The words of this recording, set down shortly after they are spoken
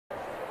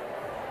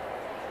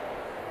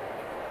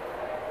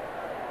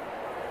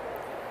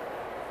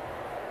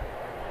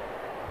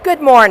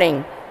Good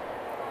morning.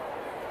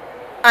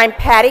 I'm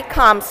Patty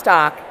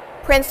Comstock,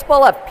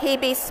 principal of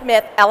P.B.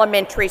 Smith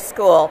Elementary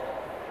School.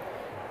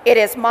 It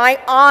is my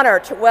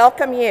honor to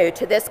welcome you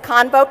to this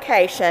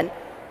convocation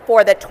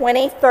for the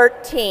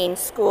 2013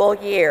 school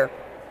year.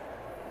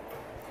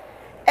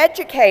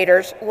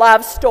 Educators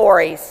love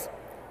stories,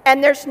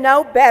 and there's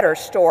no better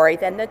story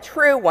than the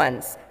true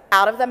ones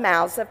out of the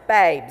mouths of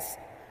babes.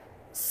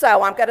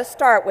 So I'm going to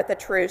start with a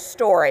true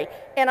story,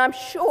 and I'm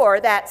sure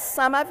that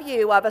some of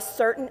you of a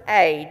certain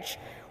age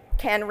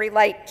can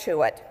relate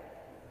to it.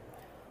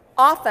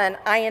 Often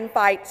I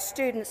invite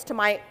students to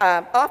my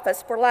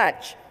office for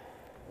lunch.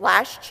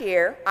 Last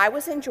year, I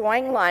was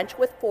enjoying lunch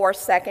with 4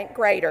 second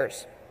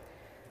graders.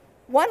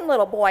 One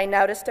little boy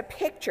noticed a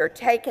picture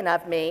taken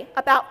of me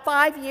about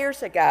 5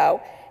 years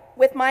ago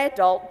with my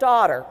adult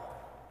daughter,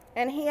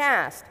 and he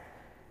asked,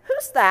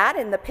 "Who's that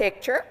in the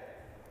picture?"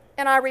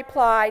 And I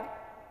replied,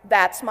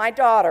 "That's my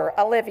daughter,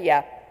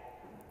 Olivia."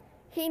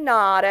 He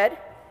nodded,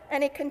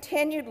 and he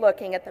continued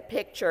looking at the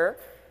picture,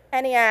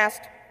 and he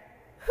asked,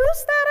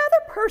 "Who's that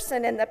other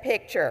person in the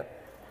picture?"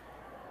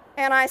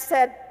 And I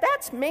said,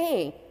 "That's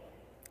me."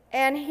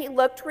 And he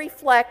looked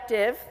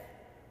reflective,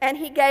 and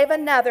he gave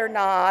another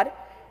nod,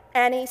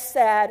 and he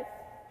said,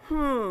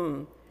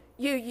 "You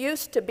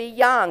used to be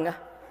young."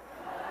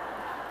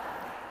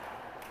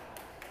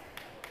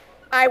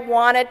 I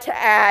wanted to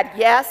add,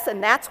 yes,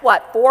 and that's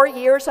what 4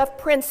 years of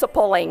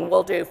principaling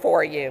will do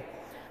for you,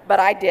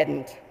 but I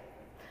didn't.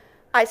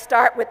 I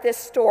start with this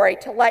story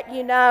to let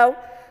you know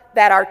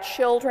that our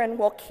children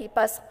will keep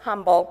us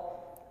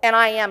humble, and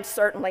I am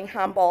certainly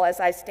humble as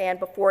I stand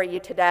before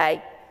you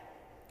today.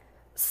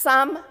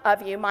 Some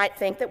of you might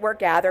think that we're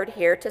gathered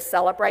here to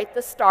celebrate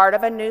the start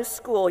of a new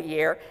school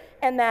year,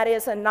 and that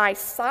is a nice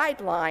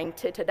sideline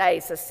to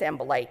today's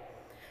assembly,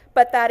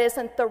 but that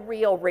isn't the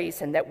real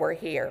reason that we're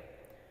here.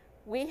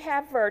 We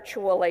have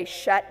virtually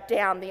shut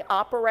down the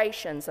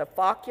operations of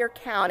Fauquier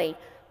County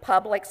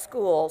Public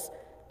Schools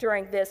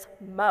during this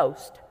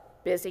most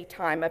busy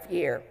time of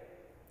year.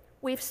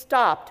 We've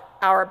stopped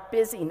our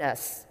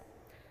busyness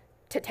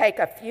to take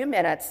a few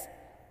minutes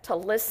to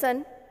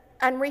listen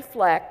and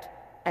reflect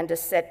and to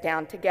sit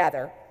down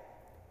together.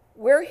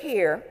 We're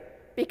here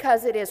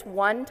because it is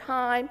one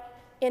time,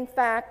 in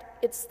fact,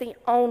 it's the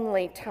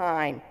only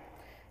time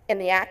in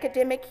the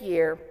academic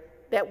year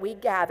that we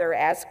gather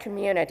as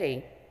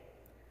community.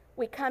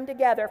 We come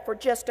together for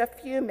just a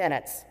few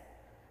minutes,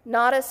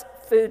 not as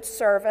food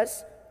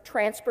service,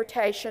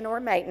 transportation, or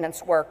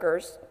maintenance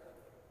workers,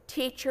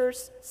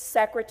 teachers,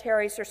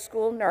 secretaries, or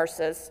school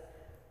nurses,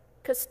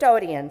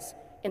 custodians,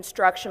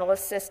 instructional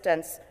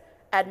assistants,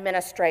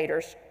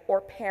 administrators,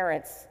 or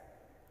parents.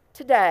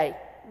 Today,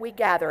 we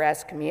gather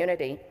as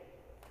community.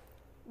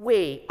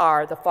 We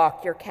are the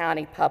Fauquier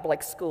County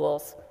Public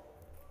Schools.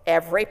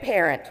 Every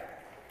parent,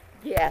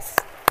 yes.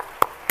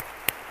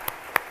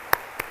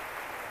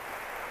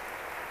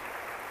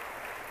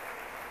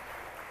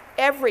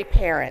 Every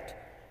parent,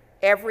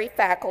 every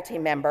faculty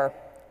member,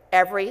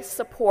 every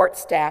support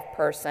staff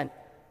person,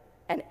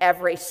 and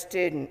every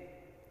student.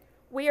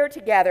 We are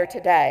together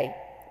today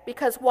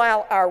because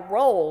while our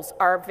roles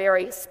are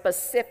very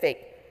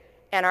specific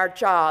and our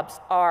jobs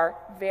are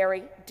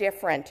very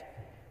different,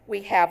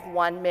 we have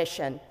one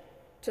mission: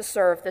 to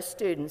serve the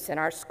students in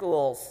our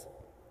schools.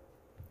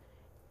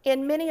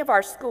 In many of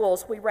our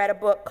schools, we read a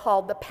book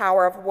called The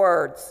Power of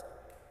Words.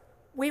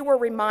 We were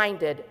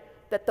reminded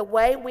that the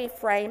way we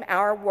frame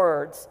our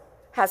words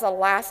has a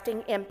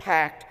lasting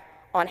impact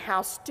on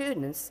how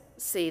students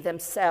see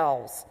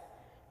themselves.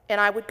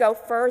 And I would go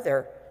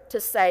further to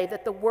say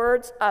that the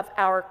words of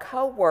our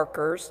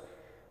co-workers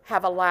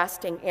have a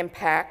lasting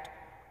impact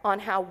on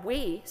how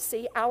we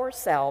see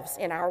ourselves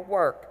in our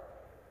work.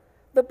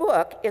 The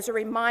book is a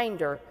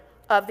reminder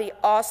of the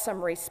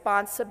awesome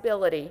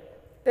responsibility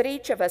that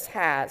each of us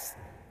has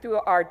through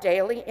our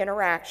daily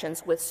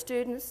interactions with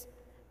students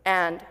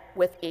and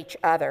with each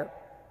other.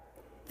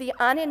 The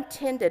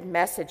unintended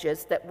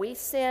messages that we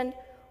send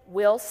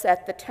will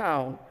set the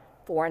tone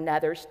for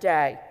another's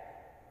day.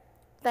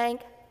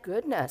 Thank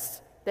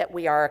goodness that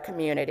we are a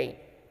community.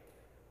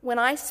 When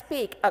I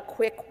speak a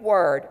quick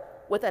word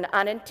with an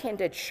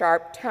unintended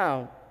sharp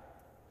tone,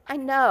 I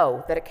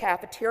know that a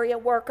cafeteria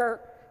worker,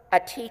 a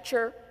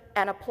teacher,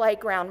 and a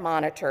playground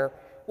monitor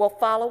will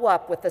follow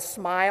up with a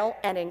smile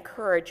and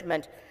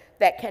encouragement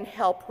that can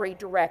help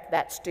redirect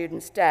that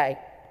student's day.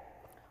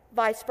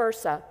 Vice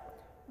versa,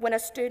 when a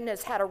student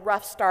has had a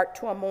rough start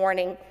to a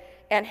morning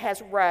and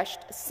has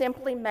rushed,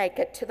 simply make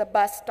it to the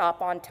bus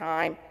stop on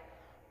time,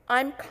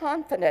 I'm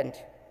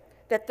confident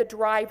that the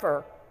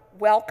driver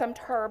welcomed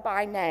her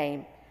by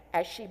name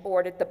as she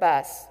boarded the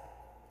bus.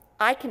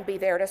 I can be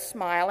there to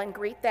smile and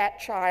greet that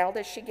child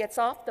as she gets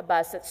off the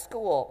bus at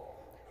school,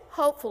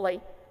 hopefully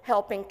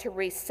helping to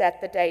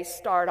reset the day's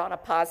start on a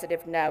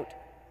positive note.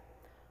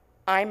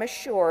 I'm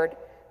assured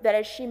that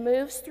as she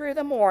moves through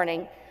the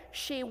morning,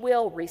 she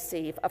will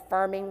receive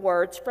affirming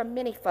words from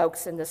many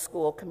folks in the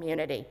school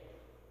community.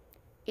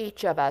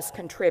 Each of us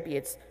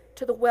contributes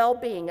to the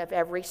well-being of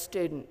every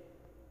student.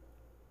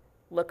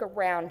 Look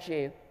around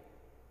you.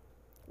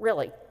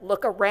 Really,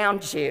 look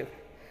around you.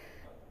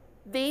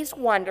 These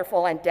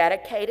wonderful and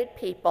dedicated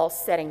people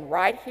sitting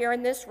right here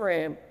in this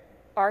room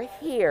are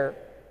here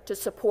to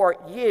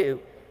support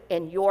you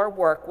in your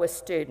work with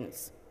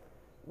students.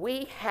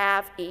 We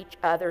have each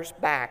other's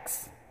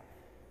backs.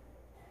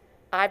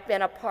 I've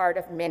been a part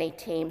of many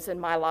teams in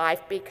my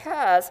life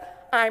because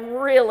I'm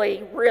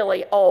really,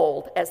 really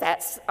old, as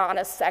that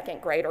honest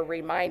second grader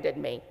reminded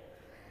me.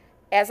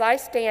 As I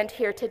stand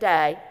here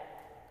today,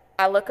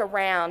 I look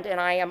around and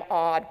I am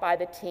awed by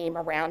the team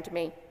around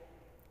me.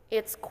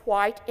 It's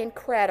quite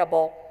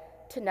incredible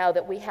to know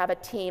that we have a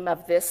team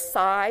of this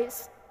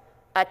size,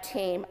 a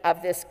team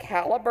of this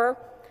caliber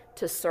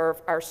to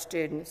serve our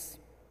students.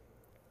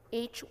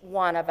 Each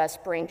one of us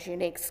brings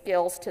unique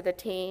skills to the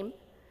team,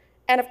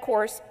 and of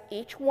course,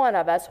 each one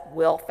of us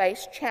will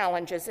face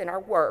challenges in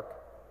our work.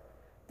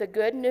 The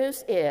good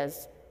news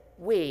is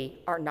we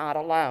are not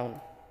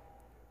alone.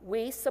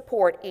 We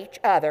support each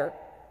other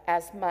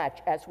as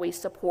much as we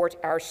support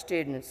our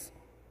students.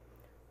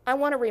 I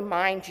want to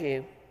remind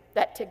you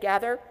that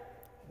together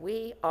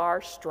we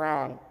are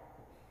strong.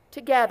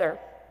 Together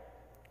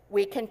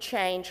we can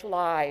change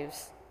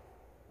lives.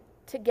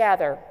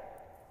 Together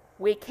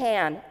we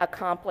can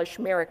accomplish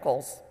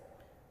miracles.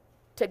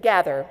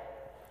 Together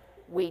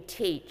we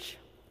teach.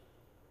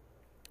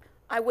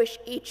 I wish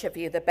each of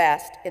you the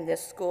best in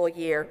this school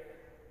year.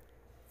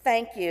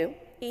 Thank you,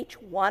 each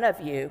one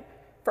of you,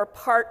 for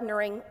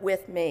partnering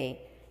with me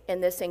in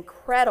this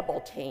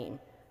incredible team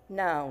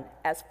known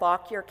as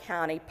Fauquier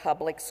County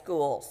Public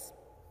Schools.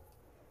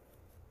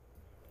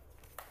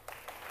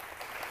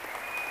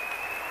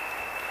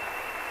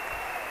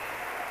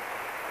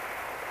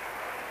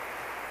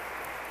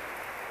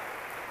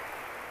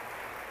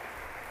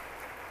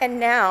 And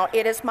now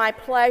it is my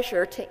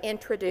pleasure to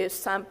introduce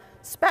some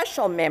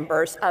special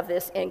members of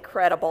this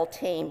incredible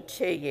team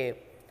to you.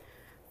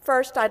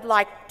 First, I'd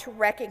like to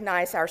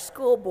recognize our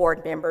school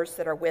board members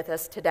that are with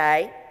us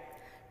today.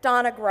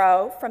 Donna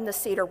Grove from the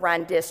Cedar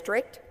Run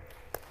District.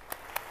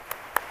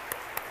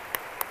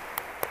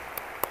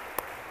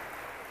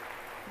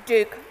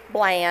 Duke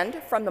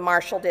Bland from the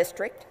Marshall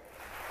District.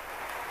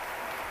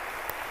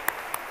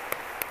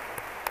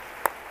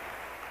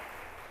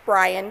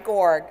 Brian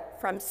Gorg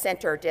from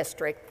Center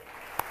District.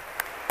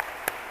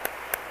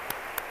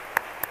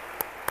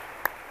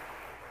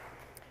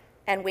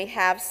 And we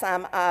have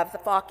some of the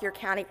Fauquier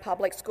County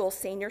Public School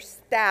senior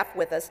staff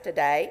with us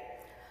today.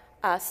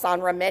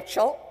 Sonra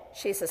Mitchell,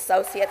 she's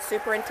Associate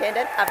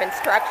Superintendent of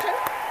Instruction.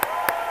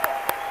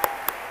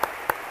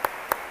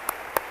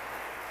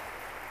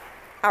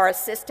 Our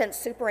Assistant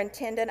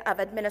Superintendent of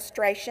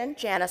Administration,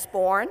 Janice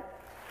Bourne.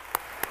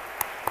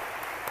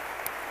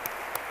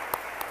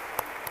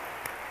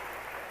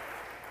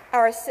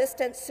 Our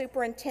Assistant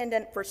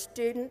Superintendent for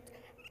Student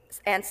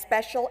and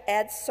Special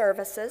Ed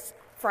Services,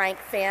 Frank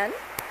Finn.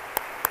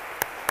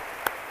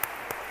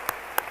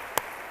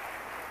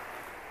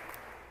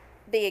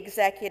 The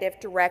Executive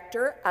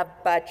Director of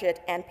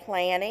Budget and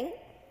Planning,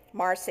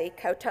 Marcy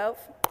Kotov.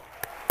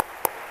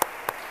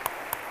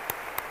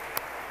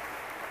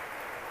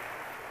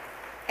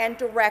 And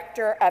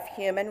Director of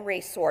Human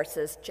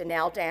Resources,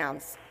 Janelle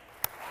Downs.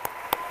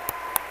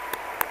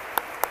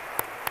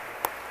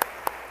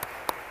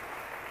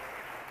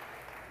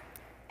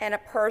 And a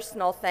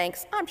personal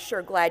thanks. I'm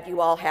sure glad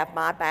you all have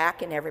my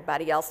back and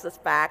everybody else's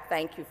back.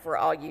 Thank you for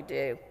all you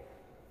do.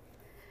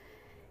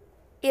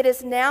 It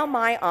is now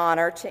my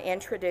honor to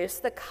introduce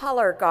the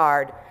Color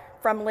Guard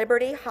from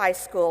Liberty High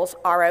School's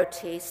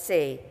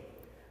ROTC.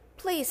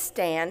 Please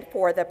stand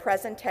for the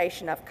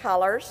presentation of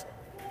colors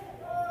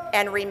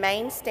and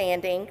remain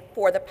standing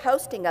for the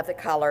posting of the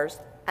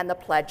colors and the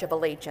Pledge of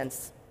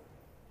Allegiance.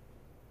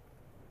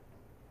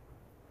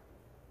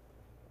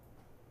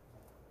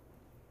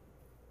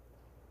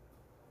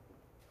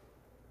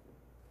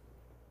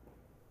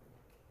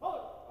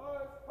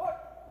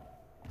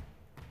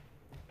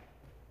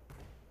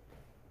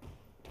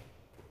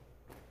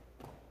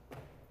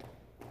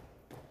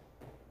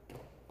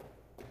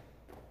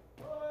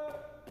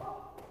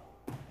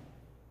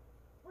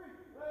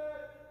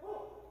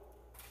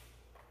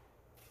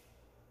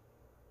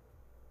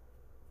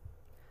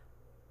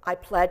 I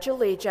pledge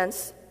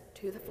allegiance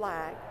to the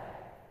flag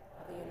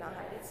of the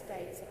United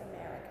States of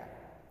America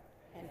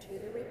and to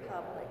the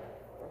republic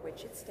for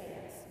which it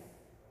stands,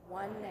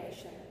 one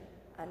nation,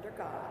 under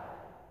God,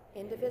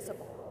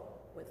 indivisible,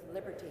 with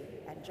liberty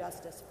and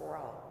justice for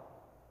all.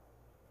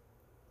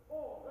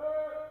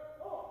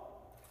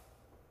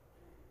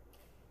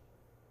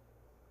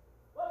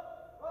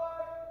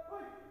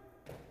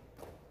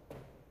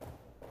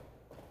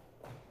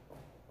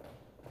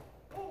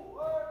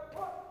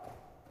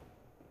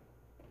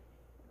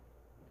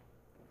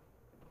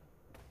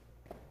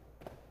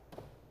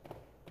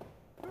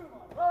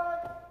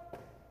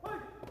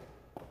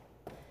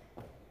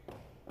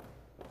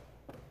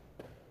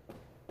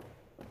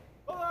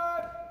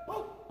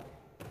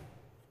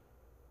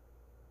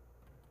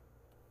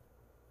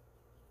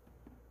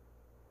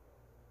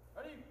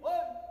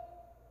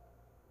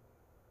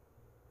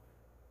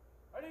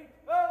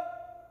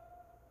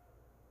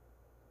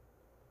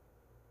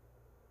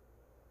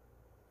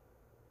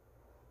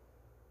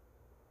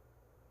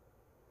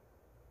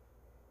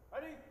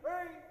 Ready, three.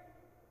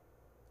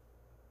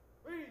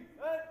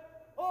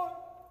 Reset, point.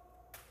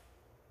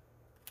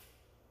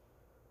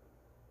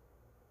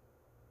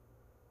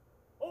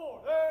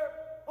 Order,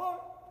 point.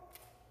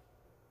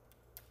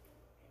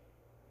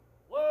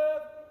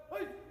 Left,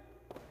 hey.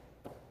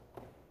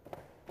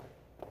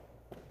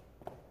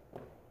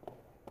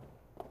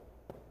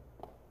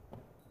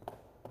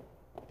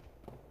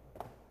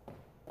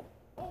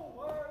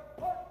 Forward,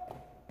 point.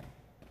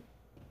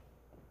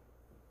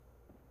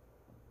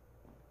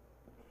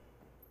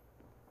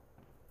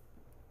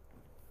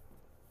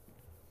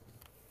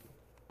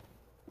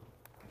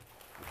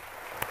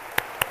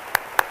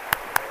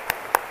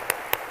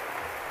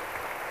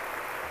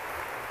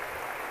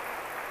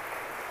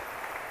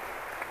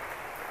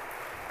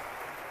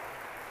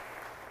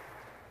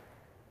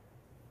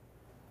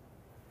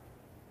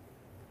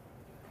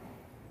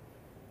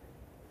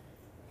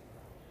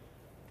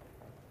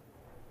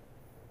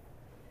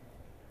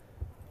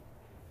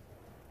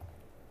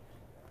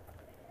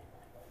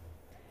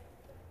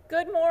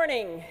 Good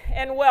morning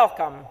and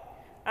welcome.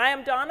 I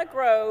am Donna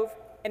Grove,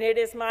 and it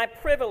is my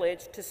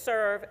privilege to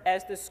serve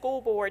as the school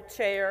board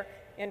chair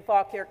in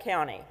Fauquier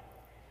County.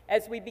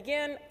 As we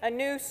begin a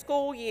new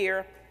school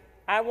year,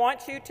 I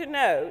want you to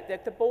know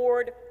that the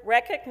board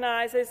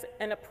recognizes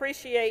and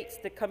appreciates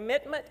the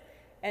commitment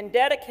and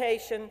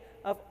dedication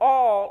of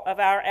all of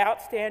our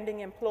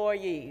outstanding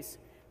employees,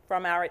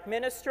 from our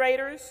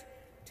administrators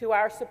to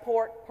our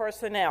support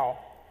personnel.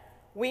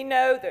 We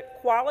know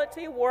that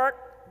quality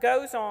work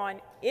goes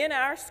on in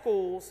our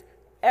schools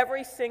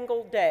every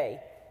single day,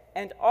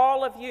 and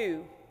all of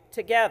you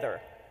together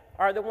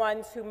are the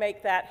ones who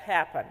make that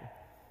happen.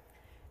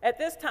 At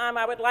this time,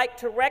 I would like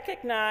to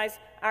recognize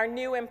our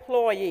new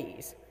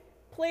employees.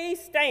 Please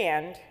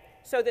stand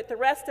so that the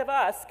rest of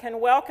us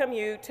can welcome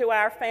you to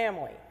our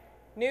family.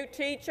 New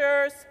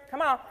teachers,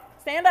 come on,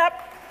 stand up,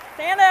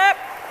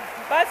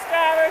 bus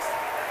drivers.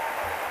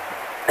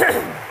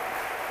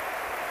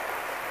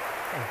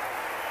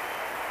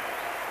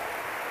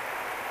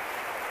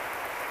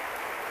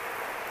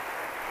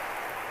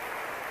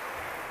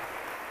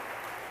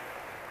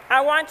 I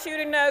want you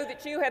to know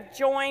that you have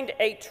joined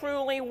a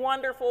truly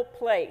wonderful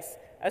place,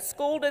 a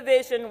school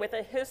division with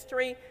a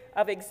history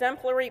of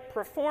exemplary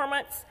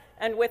performance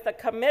and with a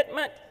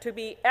commitment to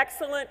be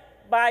excellent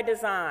by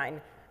design,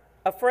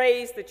 a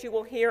phrase that you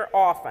will hear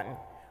often.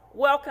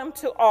 Welcome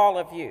to all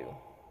of you.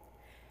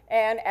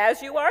 And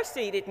as you are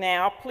seated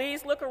now,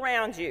 please look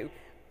around you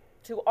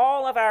to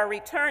all of our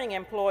returning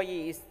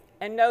employees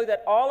and know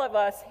that all of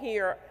us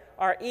here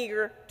are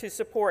eager to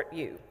support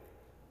you.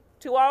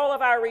 To all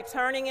of our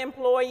returning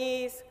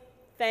employees,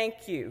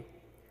 thank you.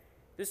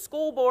 The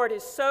school board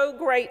is so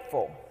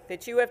grateful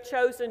that you have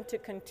chosen to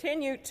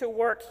continue to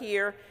work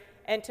here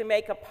and to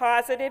make a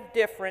positive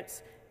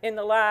difference in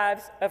the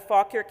lives of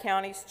Fauquier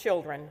County's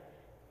children.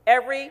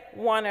 Every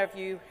one of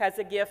you has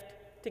a gift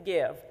to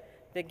give,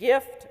 the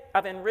gift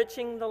of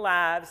enriching the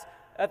lives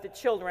of the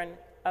children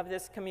of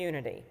this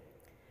community.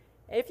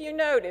 If you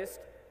noticed,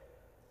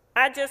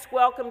 I just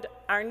welcomed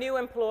our new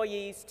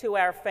employees to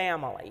our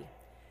family.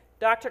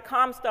 Dr.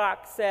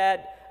 Comstock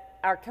said,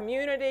 our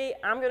community,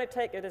 I'm going to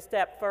take it a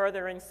step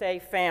further and say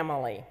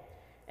family.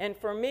 And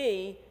for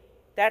me,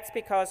 that's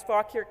because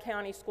Fauquier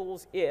County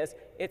Schools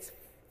it's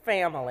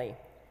family.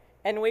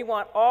 And we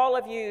want all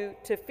of you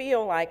to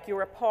feel like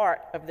you're a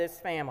part of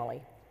this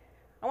family.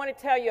 I want to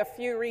tell you a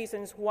few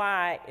reasons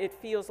why it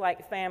feels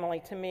like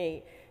family to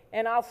me.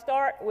 And I'll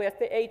start with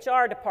the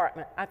HR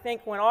department. I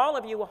think when all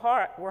of you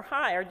were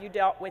hired, you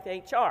dealt with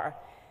HR.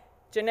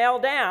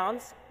 Janelle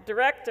Downs,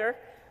 director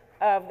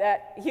of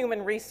that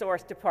human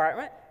resource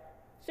department.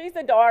 She's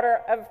the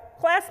daughter of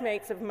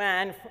classmates of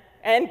mine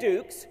and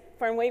Duke's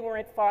from when we were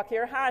at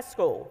Fauquier High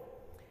School.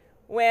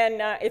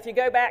 When, if you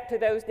go back to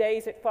those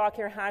days at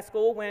Fauquier High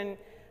School, when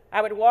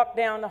I would walk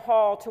down the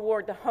hall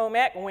toward the home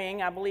ec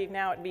wing, I believe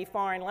now it'd be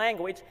foreign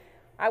language,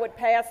 I would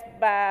pass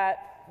by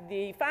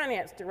the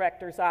finance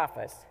director's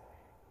office,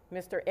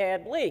 Mr.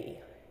 Ed Lee,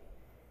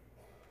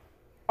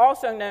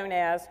 also known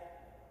as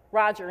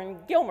Roger and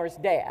Gilmer's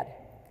dad.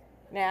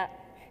 Now,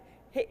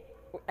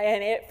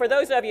 for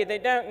those of you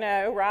that don't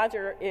know,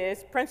 Roger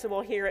is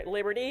principal here at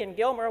Liberty and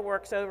Gilmer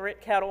works over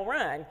at Kettle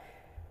Run.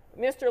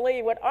 Mr.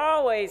 Lee would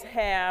always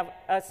have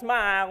a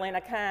smile and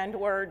a kind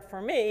word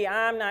for me.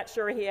 I'm not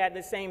sure he had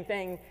the same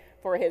thing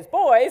for his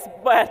boys,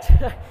 but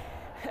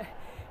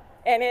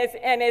and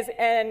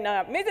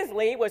Mrs.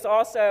 Lee was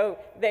also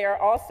there,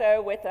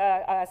 also with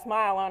a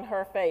smile on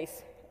her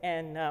face.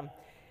 And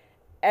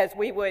as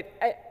we would,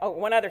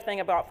 one other thing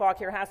about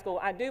Fauquier High School,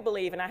 I do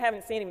believe, and I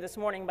haven't seen him this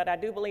morning, but I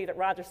do believe that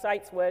Roger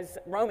Seitz was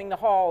roaming the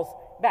halls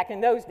back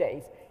in those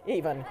days,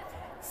 even.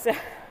 So,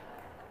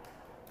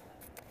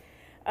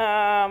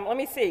 let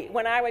me see.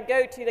 When I would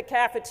go to the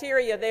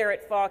cafeteria there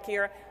at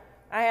Fauquier,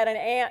 I had an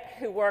aunt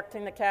who worked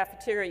in the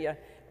cafeteria,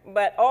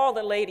 but all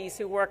the ladies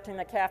who worked in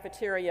the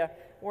cafeteria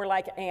were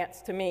like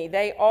aunts to me.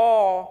 They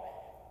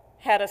all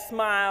had a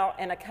smile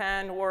and a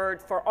kind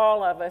word for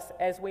all of us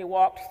as we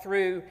walked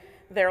through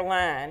their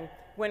line.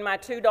 When my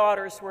two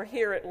daughters were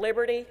here at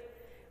Liberty,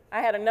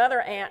 I had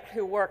another aunt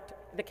who worked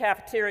the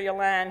cafeteria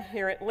line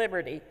here at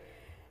Liberty.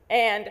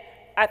 And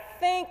I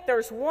think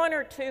there's one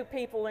or two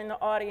people in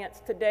the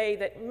audience today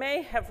that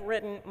may have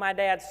ridden my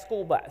dad's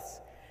school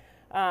bus.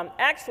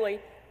 Actually,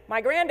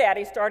 my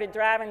granddaddy started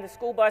driving the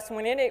school bus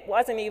when it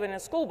wasn't even a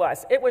school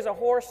bus. It was a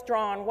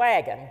horse-drawn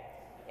wagon,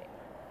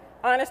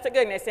 honest to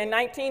goodness, in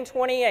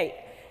 1928.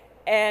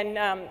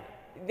 And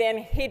then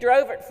he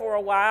drove it for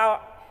a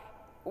while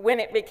when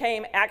it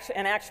became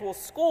an actual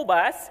school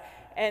bus.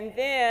 And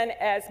then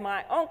as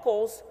my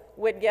uncles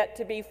would get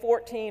to be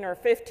 14 or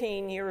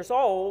 15 years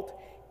old,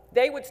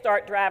 they would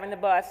start driving the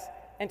bus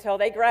until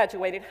they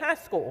graduated high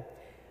school,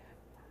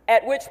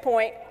 at which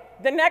point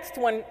the next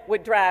one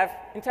would drive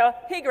until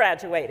he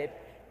graduated.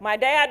 My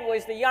dad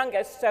was the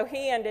youngest, so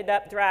he ended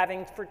up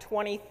driving for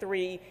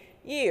 23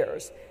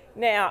 years.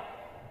 Now,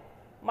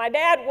 my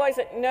dad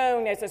wasn't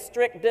known as a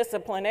strict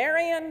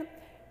disciplinarian,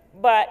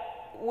 but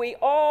we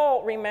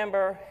all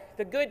remember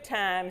the good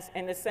times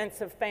and the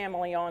sense of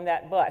family on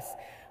that bus.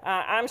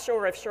 I'm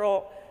sure if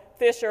Cheryl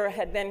Fisher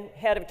had been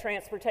head of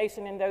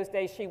transportation in those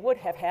days, she would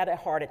have had a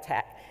heart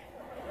attack.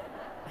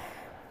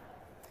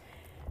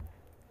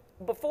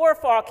 Before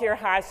Fauquier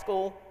High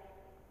School,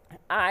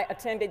 I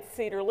attended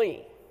Cedar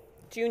Lee,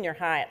 junior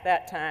high at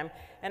that time,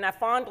 and I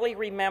fondly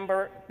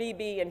remember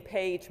B.B. and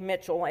Paige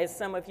Mitchell, as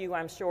some of you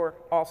I'm sure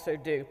also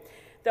do.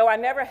 Though I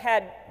never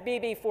had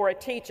B.B. for a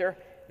teacher,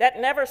 that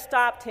never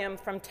stopped him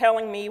from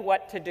telling me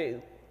what to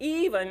do,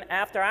 even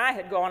after I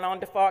had gone on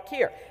to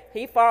Fauquier.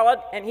 He followed,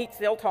 and he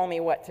still told me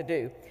what to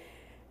do.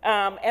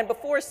 And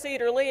before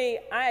Cedar Lee,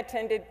 I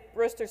attended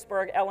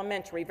Brewstersburg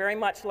Elementary, very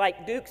much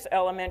like Duke's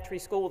Elementary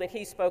School that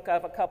he spoke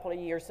of a couple of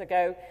years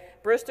ago.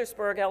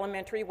 Brewstersburg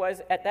Elementary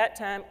was, at that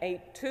time,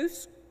 a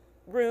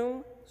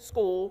two-room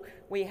school.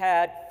 We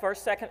had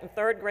first, second, and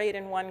third grade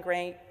in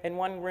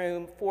one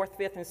room, fourth,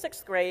 fifth, and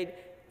sixth grade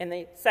in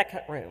the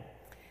second room.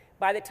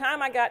 By the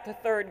time I got to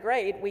third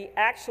grade, we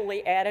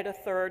actually added a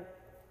third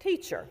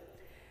teacher.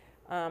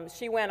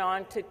 She went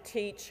on to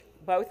teach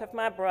both of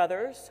my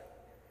brothers,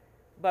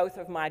 both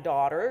of my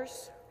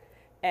daughters,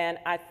 and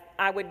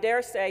I would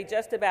dare say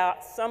just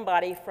about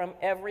somebody from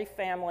every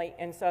family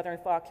in southern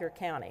Fauquier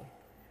County.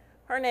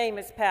 Her name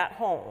is Pat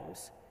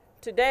Holmes.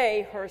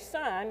 Today, her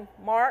son,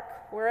 Mark,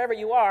 wherever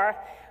you are,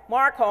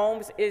 Mark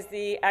Holmes is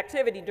the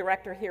activity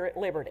director here at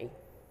Liberty.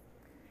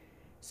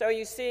 So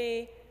you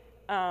see,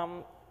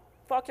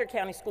 Fauquier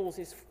County Schools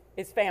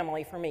is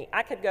family for me.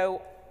 I could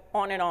go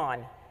on and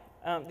on.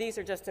 These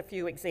are just a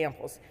few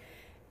examples.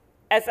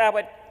 As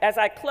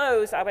I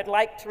close, I would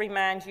like to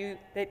remind you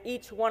that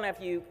each one of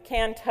you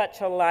can touch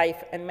a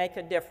life and make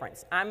a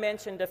difference. I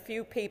mentioned a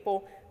few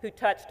people who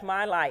touched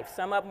my life.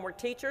 Some of them were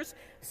teachers,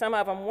 some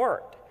of them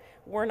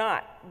were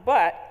not,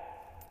 but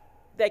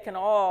they can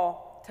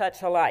all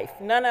touch a life.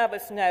 None of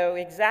us know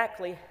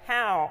exactly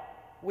how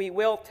we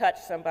will touch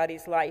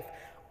somebody's life,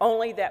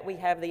 only that we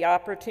have the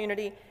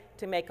opportunity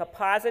to make a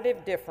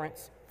positive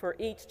difference for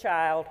each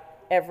child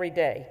every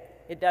day.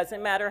 It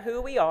doesn't matter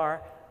who we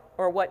are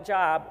or what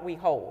job we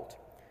hold.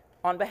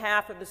 On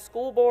behalf of the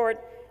school board,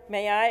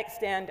 may I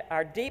extend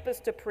our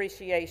deepest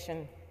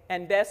appreciation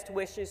and best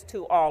wishes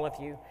to all of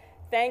you.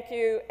 Thank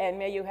you, and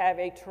may you have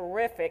a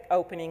terrific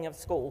opening of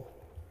school.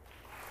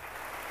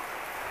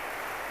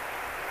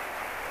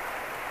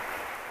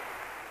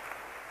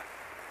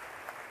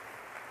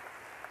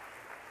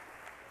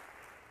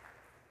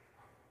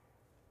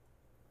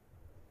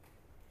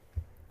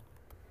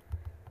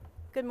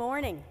 Good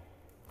morning.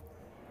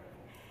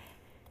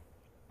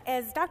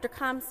 As Dr.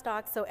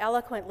 Comstock so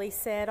eloquently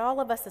said,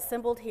 all of us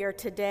assembled here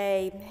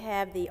today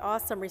have the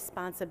awesome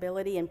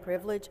responsibility and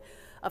privilege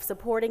of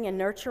supporting and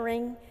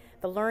nurturing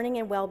the learning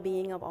and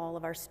well-being of all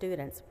of our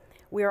students.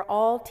 We are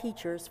all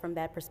teachers from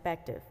that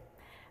perspective.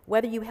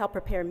 Whether you help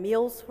prepare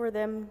meals for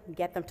them,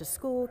 get them to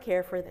school,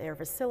 care for their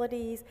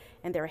facilities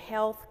and their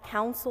health,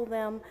 counsel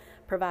them,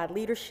 provide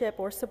leadership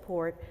or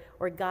support,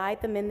 or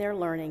guide them in their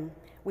learning,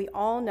 we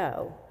all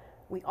know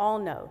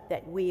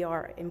that we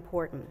are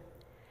important.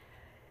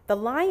 The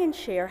lion's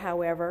share,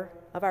 however,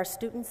 of our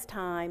students'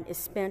 time is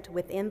spent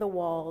within the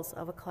walls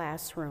of a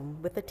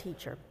classroom with a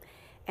teacher,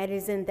 and it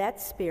is in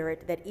that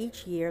spirit that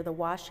each year the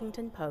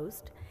Washington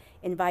Post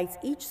invites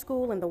each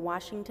school in the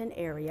Washington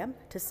area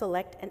to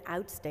select an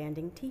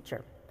outstanding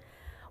teacher.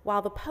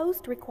 While the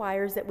Post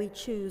requires that we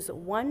choose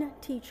one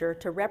teacher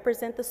to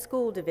represent the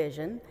school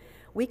division,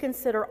 we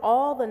consider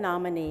all the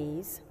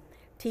nominees,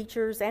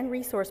 teachers, and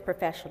resource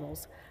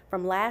professionals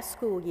from last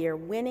school year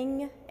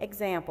winning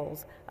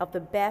examples of the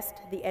best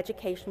the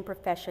education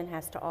profession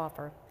has to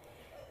offer.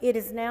 It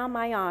is now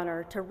my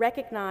honor to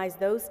recognize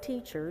those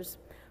teachers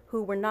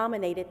who were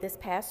nominated this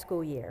past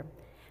school year.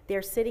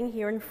 They're sitting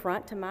here in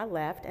front to my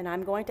left, and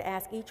I'm going to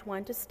ask each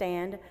one to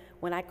stand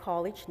when I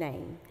call each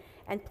name.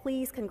 And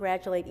please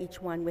congratulate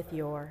each one with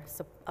your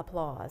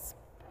applause.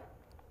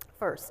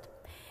 First,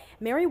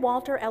 Mary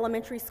Walter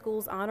Elementary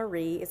School's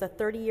honoree is a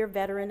 30-year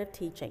veteran of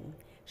teaching.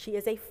 She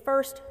is a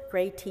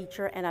first-grade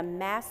teacher and a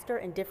master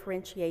in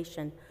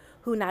differentiation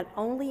who not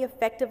only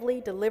effectively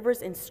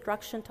delivers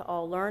instruction to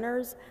all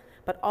learners,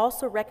 but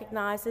also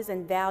recognizes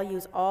and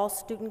values all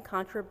student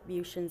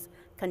contributions,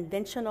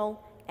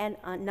 conventional and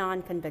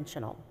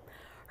non-conventional.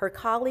 Her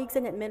colleagues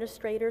and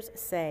administrators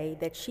say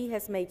that she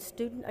has made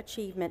student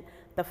achievement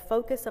the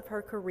focus of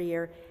her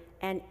career,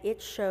 and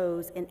it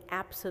shows in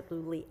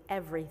absolutely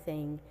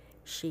everything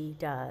she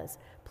does.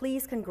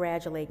 Please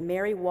congratulate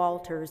Mary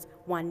Walters,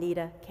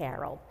 Juanita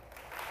Carroll.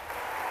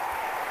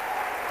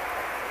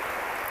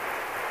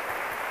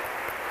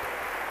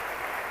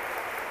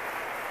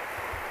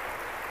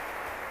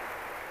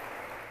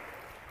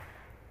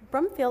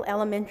 Brumfield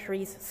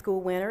Elementary's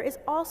school winner is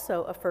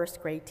also a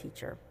first grade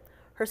teacher.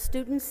 Her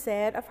students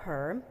said of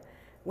her,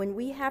 "When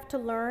we have to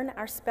learn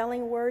our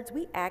spelling words,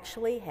 we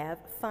actually have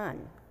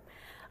fun."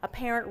 A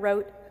parent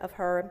wrote of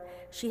her,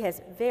 "She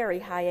has very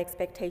high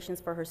expectations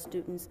for her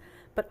students,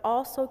 but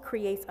also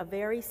creates a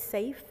very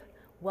safe,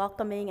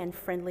 welcoming, and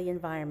friendly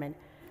environment.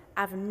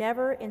 I've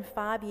never in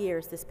 5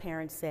 years," this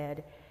parent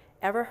said,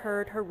 "ever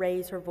heard her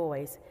raise her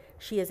voice.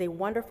 She is a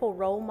wonderful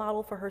role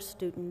model for her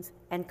students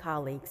and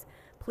colleagues."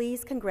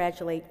 Please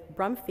congratulate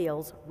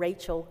Brumfield's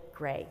Rachel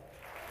Gray.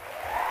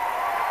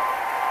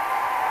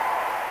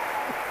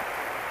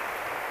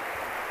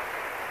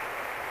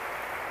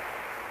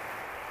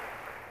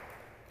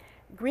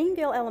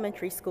 Greenville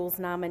Elementary School's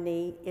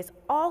nominee is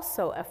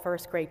also a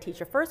first grade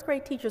teacher. First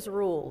grade teachers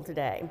rule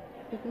today.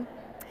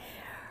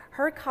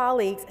 Her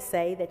colleagues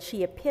say that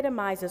she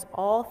epitomizes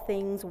all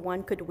things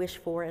one could wish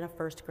for in a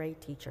first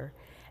grade teacher.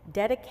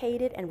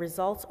 Dedicated and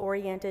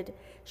results-oriented,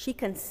 she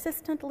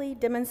consistently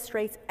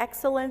demonstrates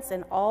excellence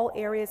in all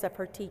areas of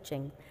her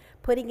teaching,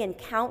 putting in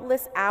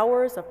countless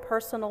hours of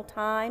personal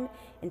time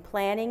in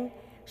planning.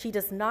 She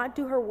does not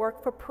do her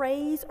work for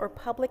praise or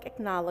public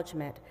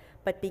acknowledgement,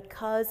 but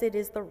because it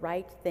is the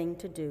right thing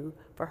to do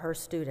for her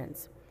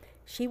students.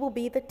 She will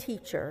be the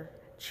teacher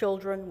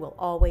children will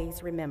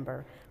always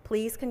remember.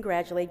 Please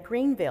congratulate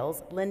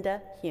Greenville's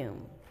Linda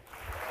Hume.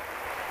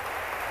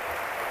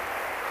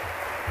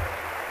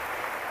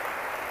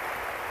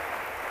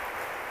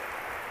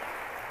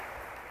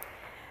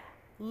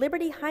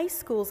 Liberty High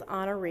School's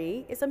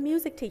honoree is a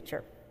music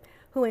teacher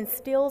who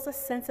instills a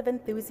sense of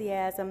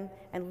enthusiasm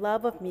and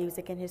love of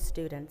music in his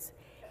students.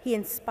 He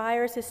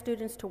inspires his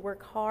students to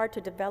work hard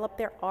to develop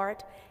their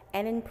art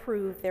and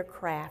improve their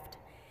craft.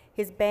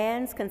 His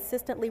bands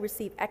consistently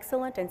receive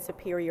excellent and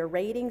superior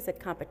ratings at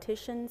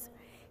competitions.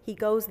 He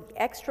goes the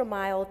extra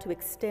mile to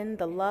extend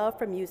the love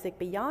for music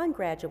beyond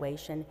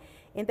graduation,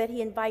 in that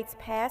he invites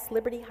past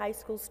Liberty High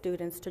School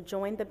students to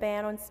join the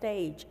band on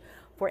stage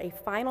for a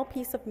final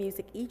piece of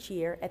music each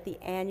year at the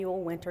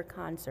annual winter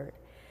concert.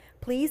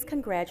 Please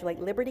congratulate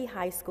Liberty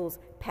High School's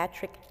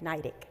Patrick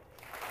Neidick.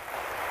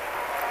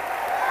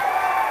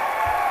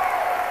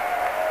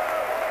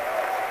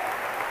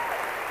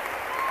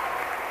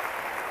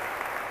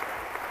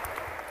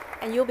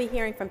 And you'll be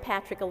hearing from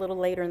Patrick a little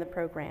later in the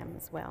program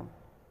as well.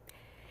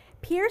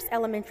 Pierce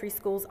Elementary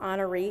School's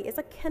honoree is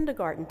a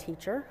kindergarten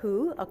teacher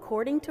who,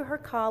 according to her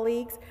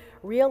colleagues,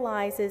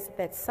 realizes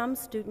that some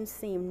students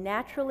seem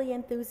naturally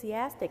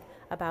enthusiastic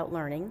about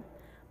learning,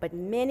 but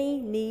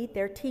many need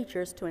their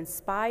teachers to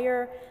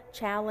inspire,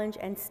 challenge,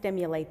 and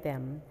stimulate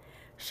them.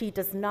 She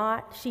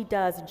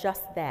does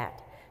just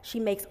that. She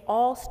makes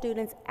all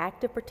students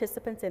active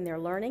participants in their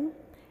learning,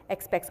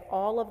 expects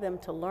all of them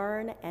to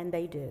learn, and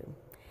they do.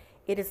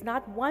 It is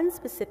not one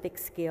specific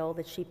skill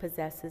that she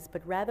possesses,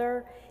 but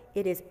rather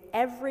it is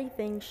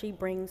everything she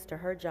brings to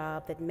her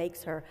job that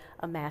makes her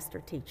a master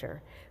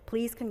teacher.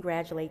 Please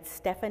congratulate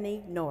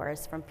Stephanie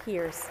Norris from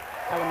Pierce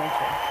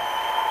Elementary.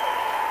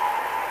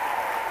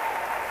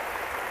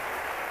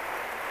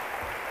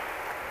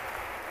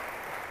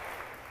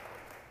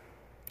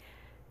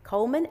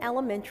 Coleman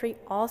Elementary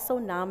also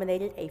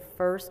nominated a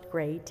first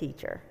grade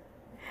teacher.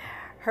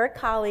 Her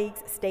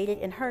colleagues stated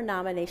in her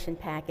nomination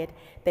packet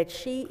that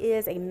she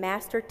is a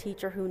master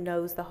teacher who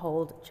knows the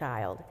whole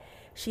child.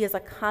 She is a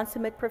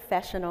consummate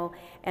professional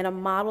and a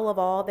model of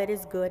all that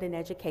is good in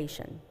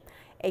education.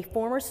 A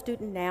former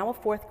student, now a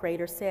fourth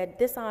grader, said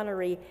this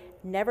honoree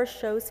never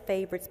shows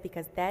favorites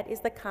because that is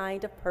the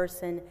kind of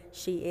person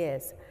she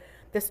is.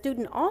 The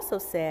student also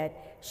said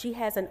she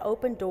has an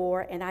open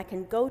door and I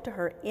can go to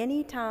her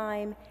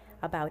anytime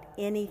about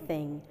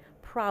anything,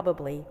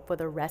 probably for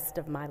the rest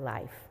of my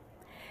life.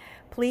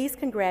 Please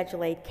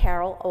congratulate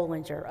Carol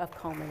Olinger of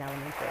Coleman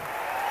Elementary.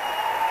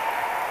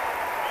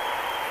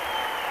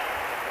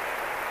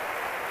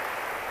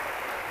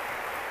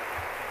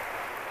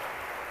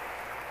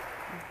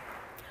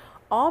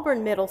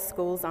 Auburn Middle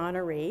School's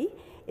honoree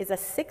is a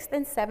 6th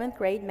and 7th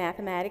grade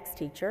mathematics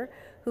teacher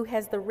who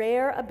has the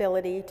rare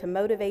ability to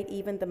motivate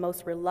even the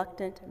most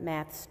reluctant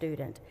math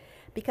student.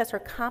 Because her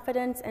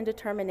confidence and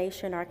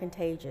determination are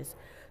contagious,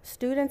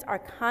 students are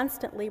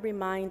constantly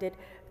reminded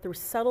through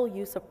subtle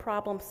use of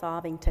problem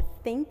solving to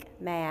think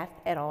math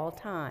at all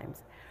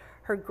times.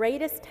 Her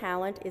greatest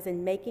talent is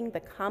in making the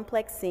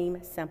complex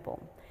seem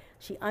simple.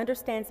 She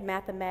understands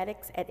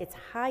mathematics at its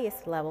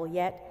highest level,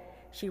 yet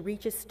she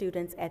reaches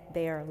students at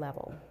their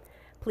level.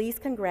 Please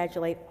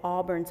congratulate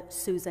Auburn's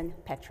Susan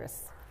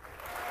Petrus.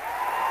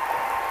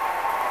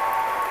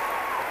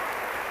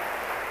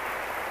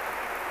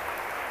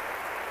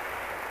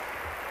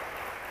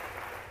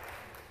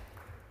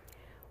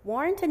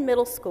 Warrenton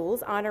Middle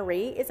School's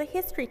honoree is a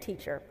history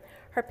teacher.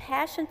 Her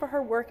passion for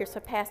her work is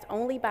surpassed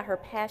only by her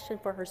passion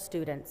for her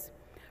students.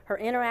 Her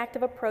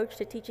interactive approach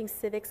to teaching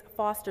civics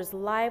fosters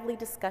lively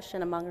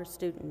discussion among her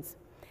students.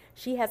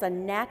 She has a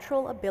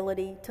natural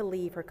ability to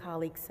lead, her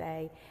colleagues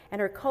say, and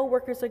her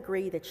coworkers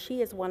agree that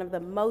she is one of the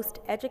most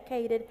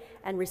educated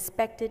and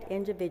respected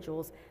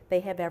individuals they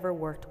have ever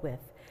worked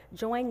with.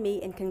 Join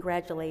me in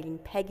congratulating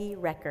Peggy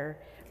Recker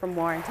from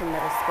Warrenton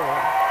Middle School.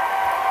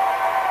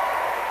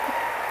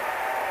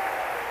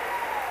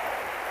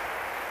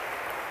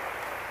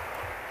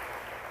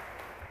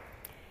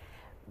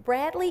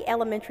 Bradley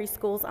Elementary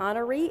School's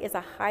honoree is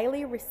a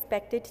highly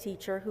respected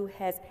teacher who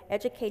has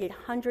educated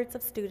hundreds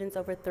of students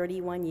over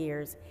 31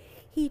 years.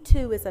 He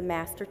too is a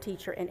master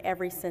teacher in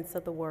every sense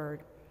of the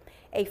word.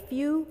 A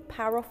few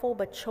powerful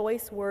but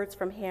choice words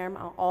from him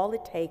are all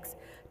it takes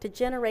to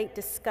generate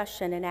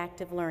discussion and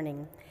active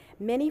learning.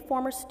 Many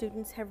former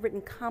students have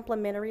written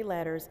complimentary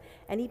letters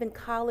and even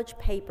college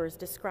papers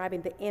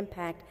describing the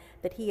impact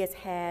that he has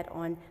had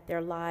on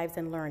their lives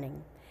and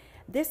learning.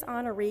 This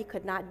honoree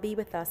could not be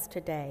with us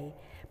today,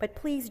 but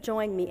please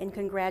join me in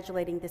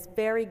congratulating this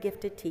very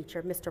gifted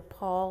teacher, Mr.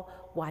 Paul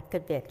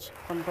Watkovich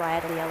from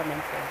Bradley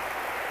Elementary.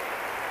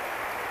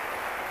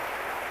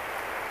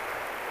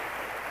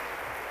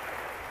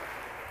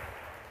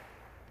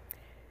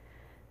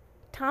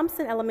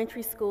 Thompson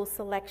Elementary School's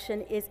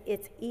selection is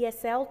its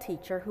ESL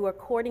teacher who,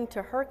 according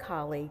to her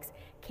colleagues,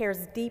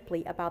 cares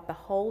deeply about the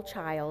whole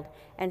child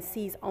and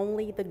sees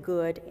only the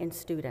good in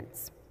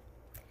students.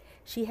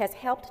 She has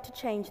helped to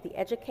change the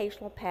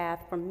educational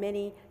path for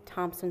many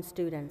Thompson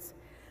students.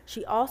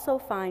 She also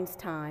finds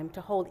time to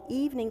hold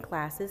evening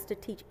classes to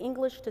teach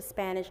English to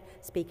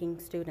Spanish-speaking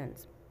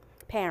students.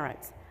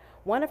 Parents,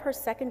 one of her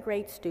second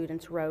grade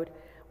students wrote,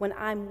 "When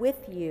I'm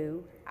with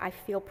you, I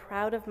feel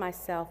proud of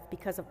myself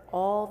because of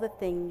all the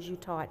things you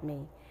taught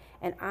me,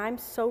 and I'm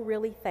so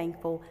really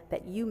thankful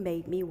that you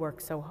made me work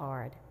so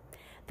hard."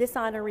 This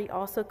honoree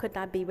also could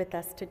not be with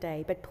us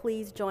today, but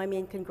please join me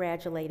in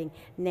congratulating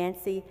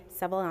Nancy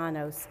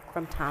Sevillanos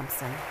from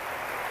Thompson.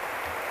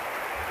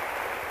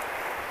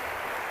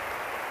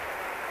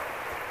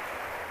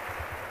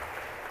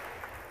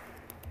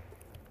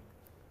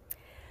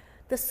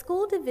 The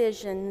school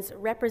division's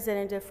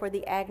representative for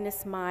the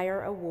Agnes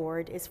Meyer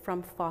Award is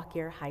from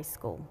Fauquier High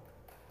School.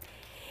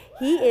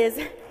 He is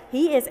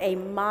a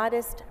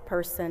modest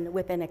person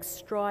with an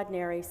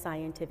extraordinary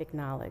scientific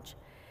knowledge.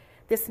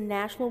 This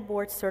National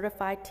Board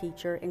certified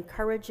teacher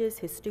encourages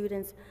his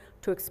students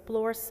to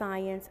explore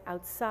science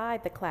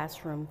outside the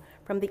classroom,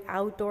 from the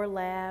outdoor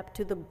lab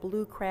to the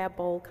Blue Crab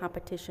Bowl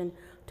competition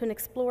to an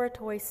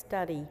exploratory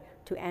study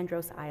to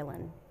Andros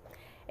Island.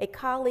 A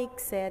colleague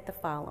said the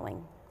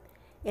following: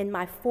 "In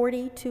my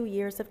 42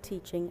 years of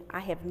teaching, I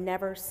have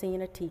never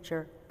seen a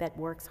teacher that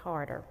works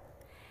harder."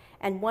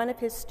 And one of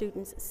his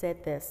students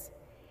said this: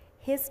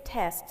 "His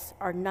tests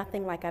are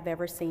nothing like I've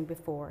ever seen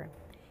before.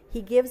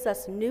 He gives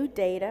us new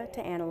data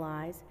to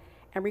analyze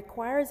and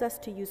requires us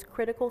to use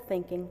critical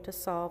thinking to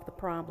solve the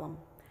problem.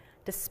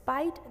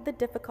 Despite the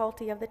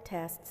difficulty of the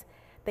tests,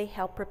 they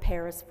help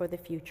prepare us for the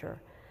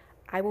future.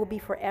 I will be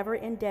forever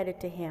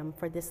indebted to him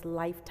for this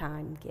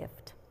lifetime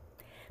gift."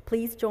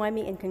 Please join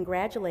me in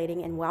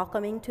congratulating and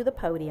welcoming to the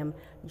podium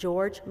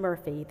George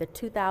Murphy, the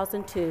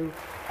 2002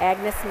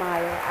 Agnes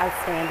Meyer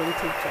Outstanding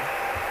Teacher.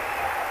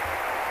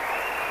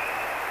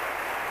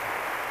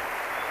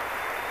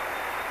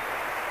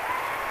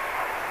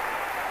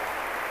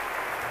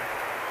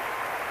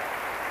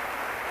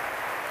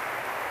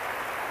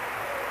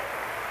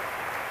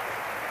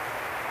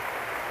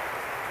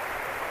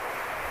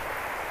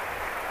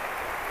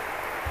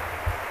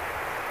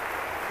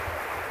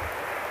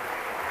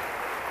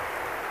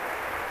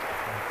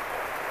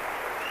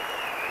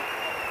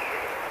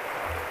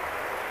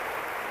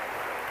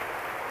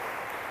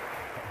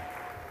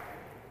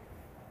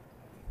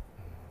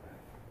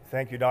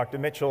 Thank you, Dr.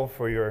 Mitchell,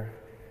 for your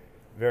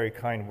very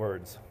kind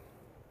words.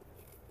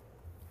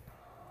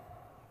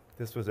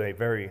 This was a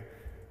very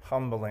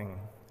humbling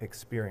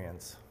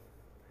experience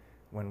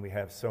when we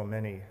have so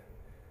many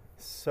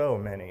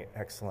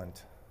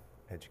excellent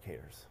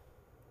educators.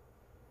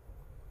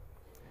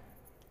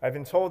 I've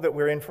been told that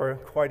we're in for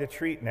quite a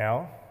treat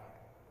now.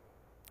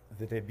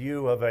 The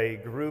debut of a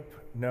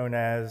group known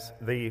as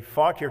the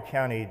Fauquier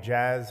County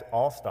Jazz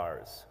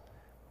All-Stars.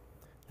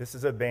 This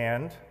is a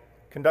band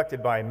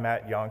conducted by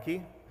Matt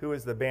Yonke, who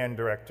is the band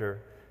director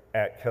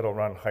at Kettle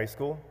Run High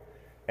School,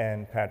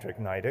 and Patrick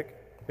Neidick,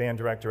 band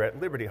director at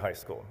Liberty High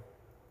School.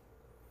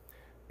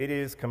 It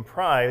is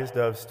comprised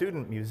of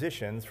student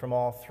musicians from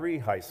all three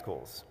high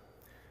schools.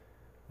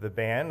 The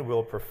band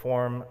will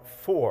perform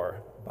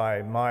 "Four"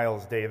 by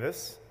Miles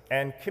Davis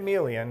and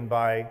 "Chameleon"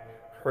 by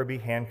Herbie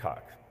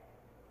Hancock.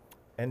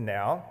 And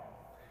now,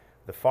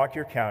 the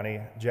Fauquier County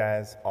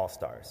Jazz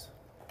All-Stars.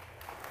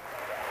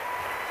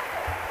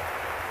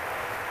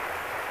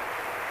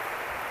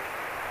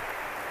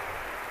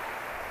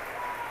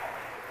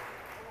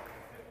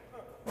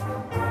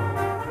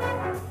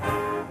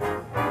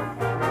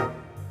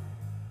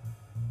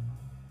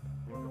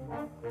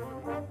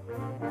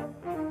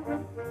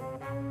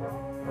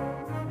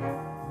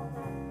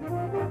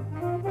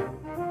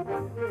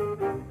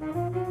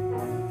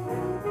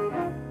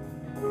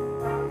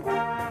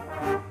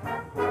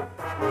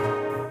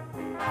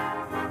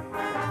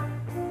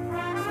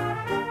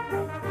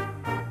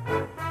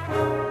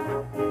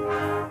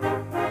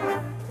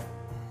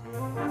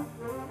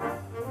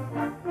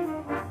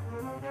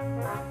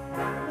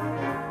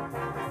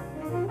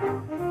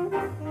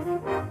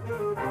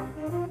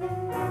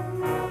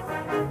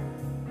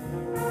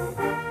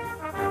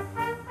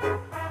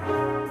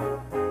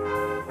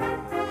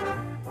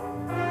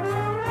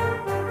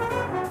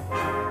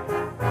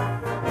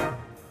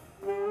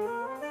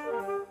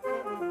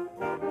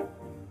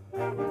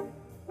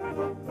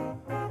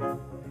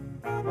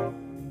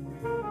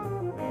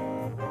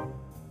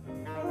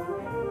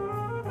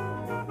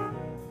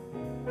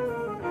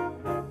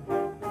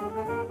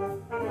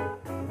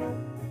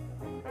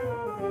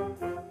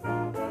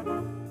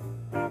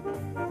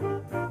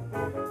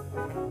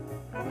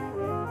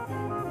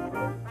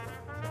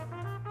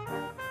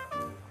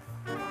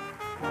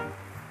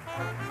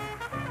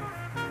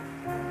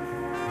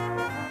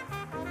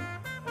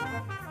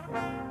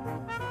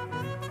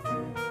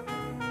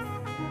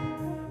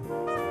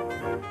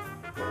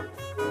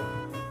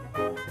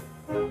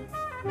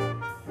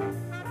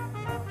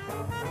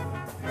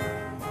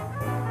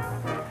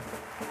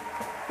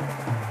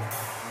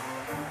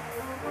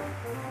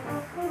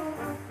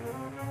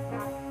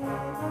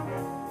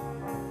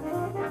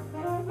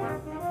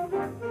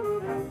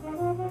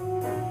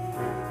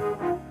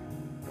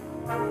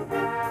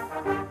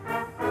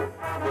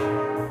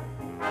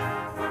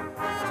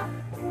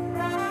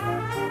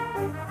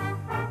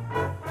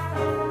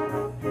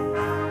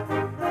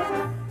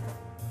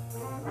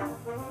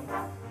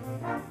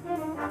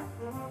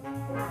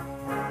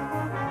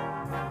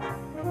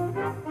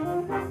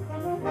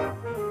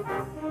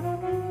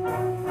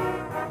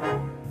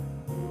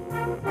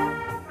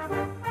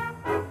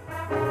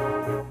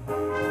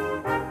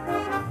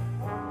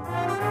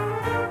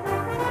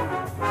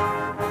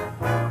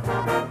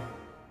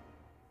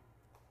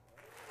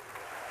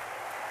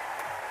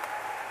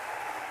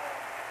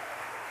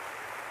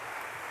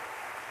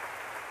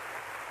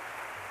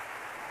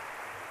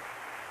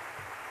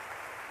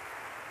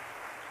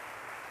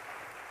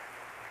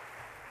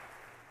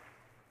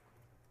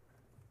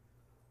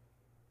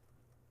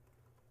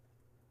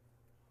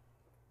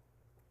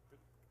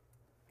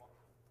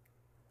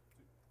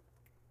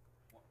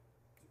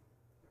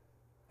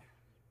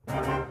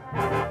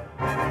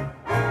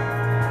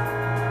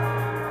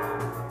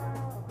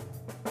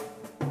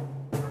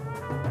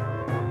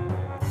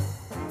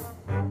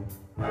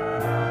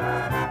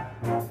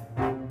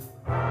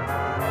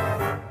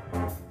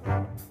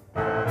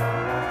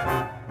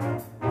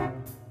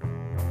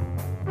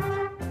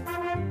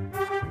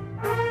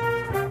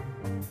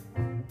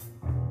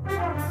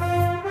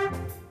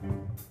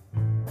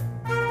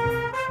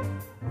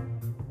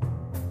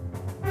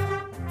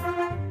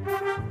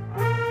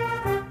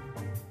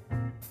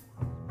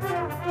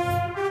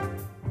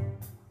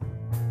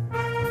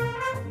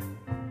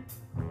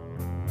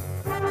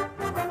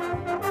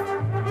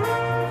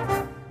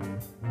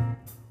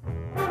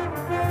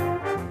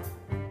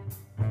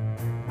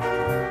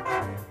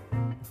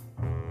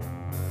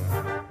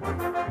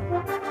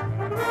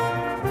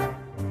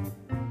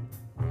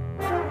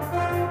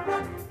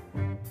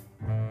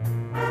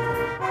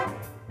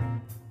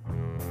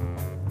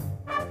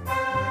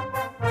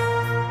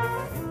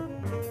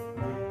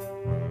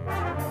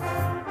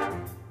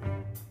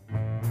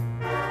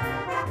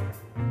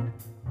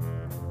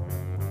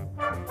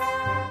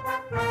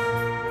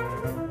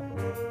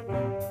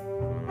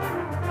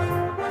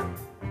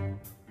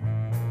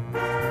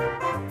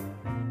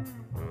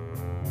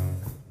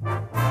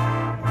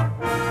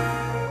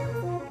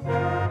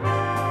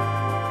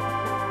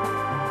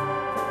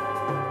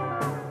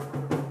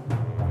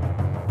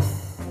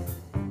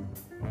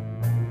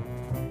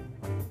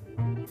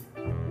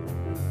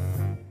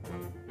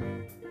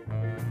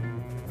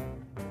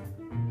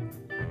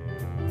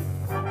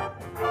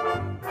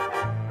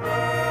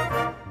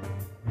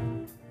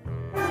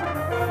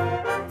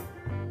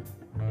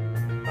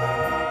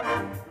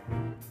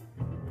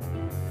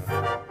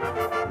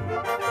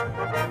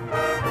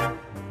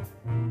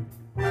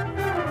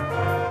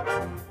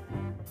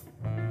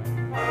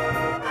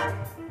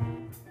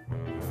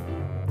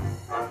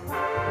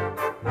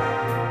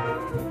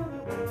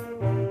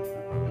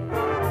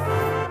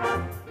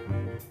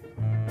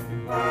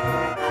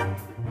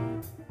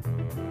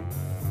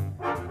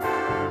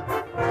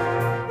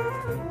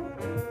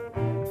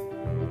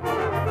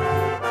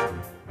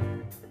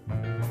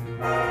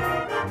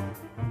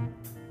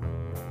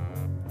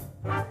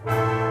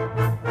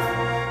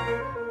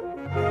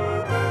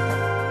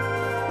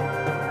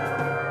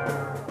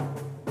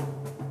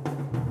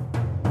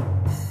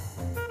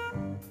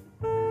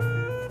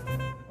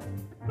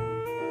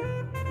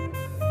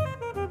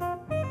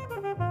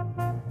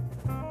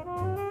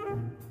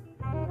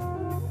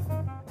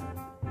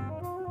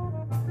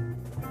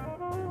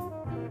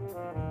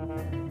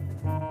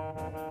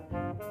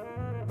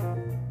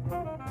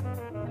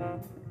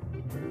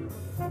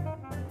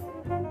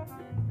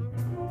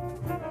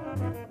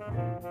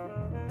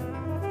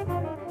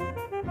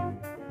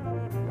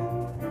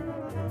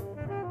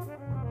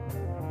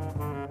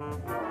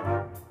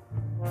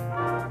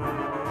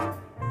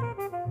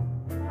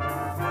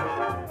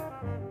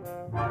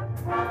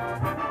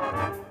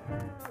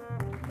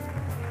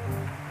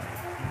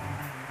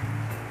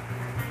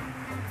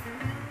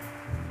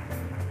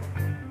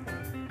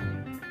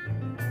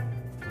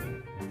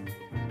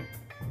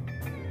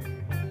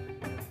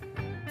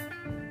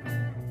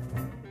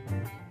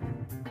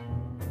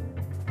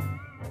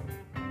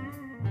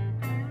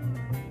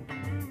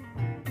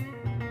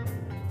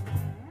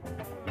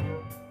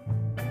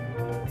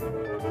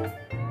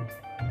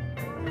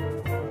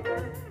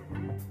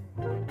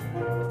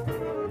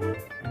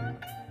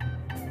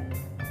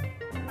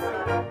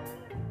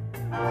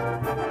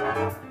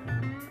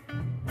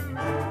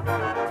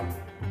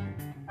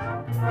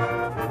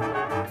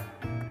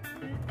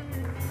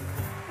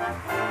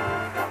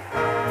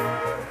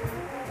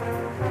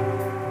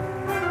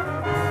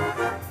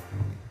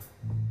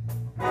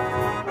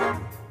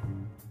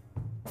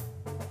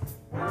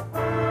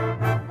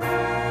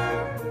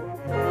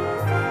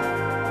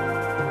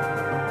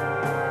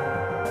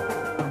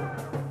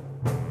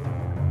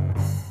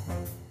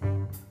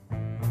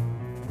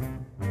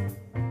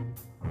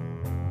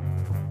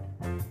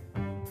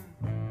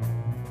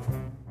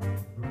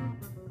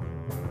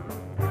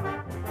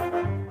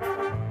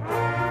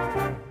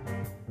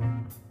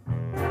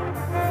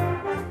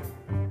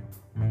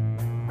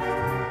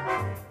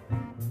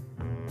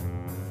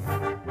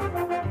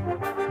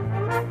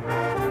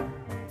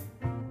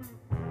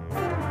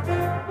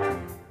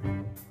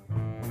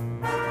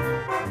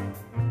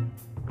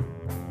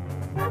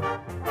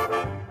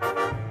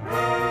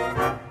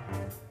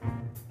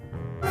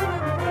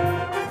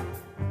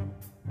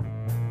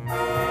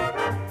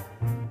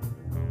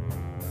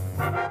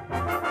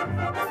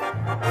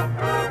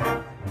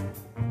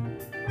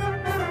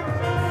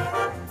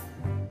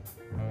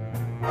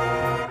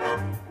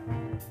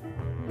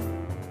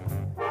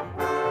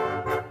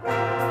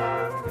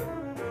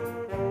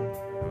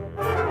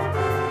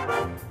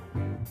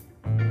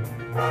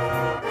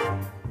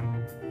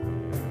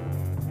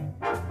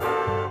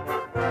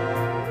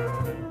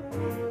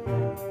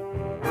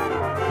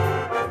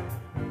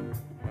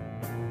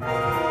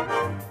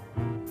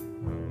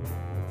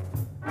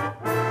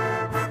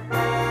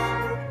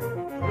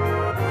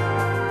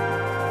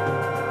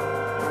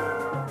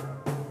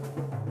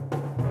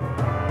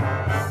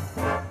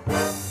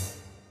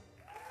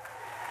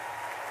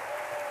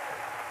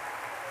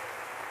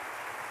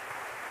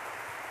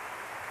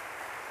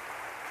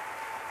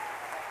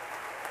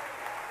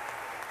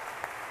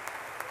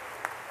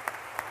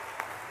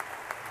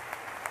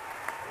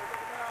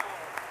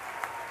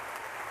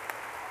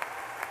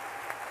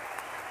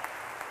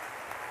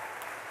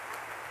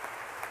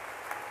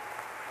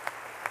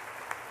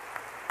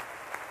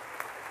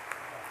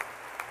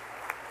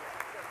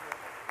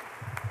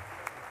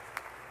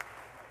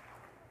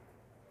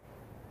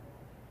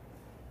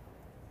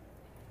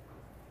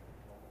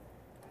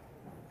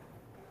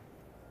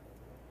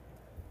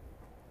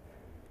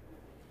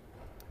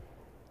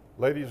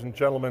 Ladies and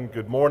gentlemen,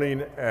 good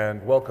morning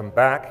and welcome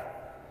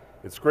back.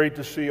 It's great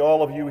to see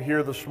all of you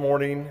here this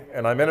morning,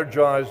 and I'm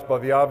energized by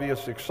the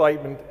obvious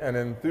excitement and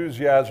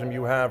enthusiasm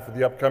you have for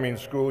the upcoming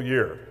school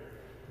year.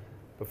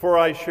 Before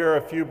I share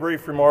a few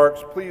brief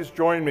remarks, please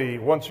join me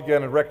once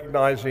again in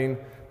recognizing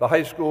the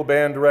high school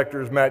band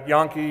directors Matt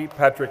Yonke,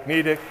 Patrick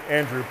Niedick,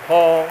 Andrew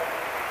Paul,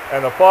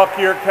 and the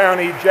Fauquier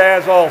County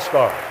Jazz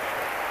All-Stars.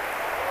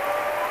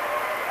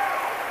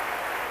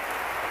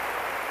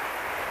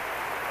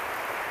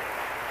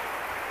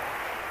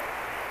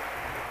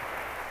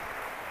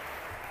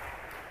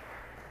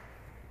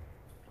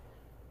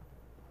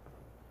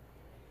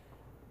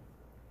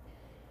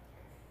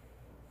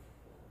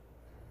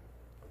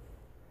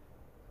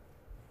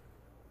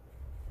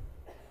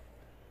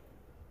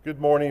 Good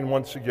morning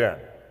once again.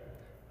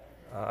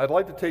 I'd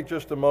like to take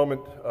just a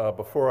moment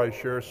before I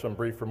share some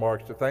brief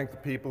remarks to thank the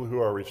people who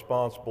are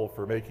responsible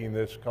for making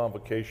this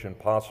convocation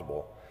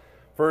possible.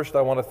 First,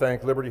 I want to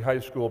thank Liberty High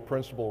School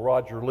Principal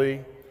Roger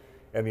Lee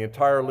and the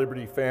entire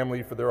Liberty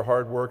family for their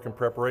hard work and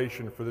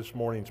preparation for this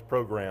morning's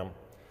program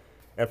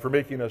and for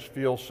making us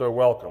feel so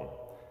welcome.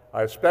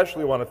 I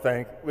especially want to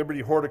thank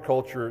Liberty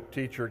Horticulture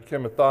teacher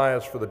Kim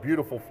Mathias for the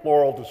beautiful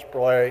floral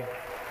display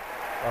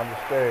on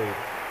the stage.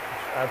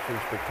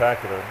 Absolutely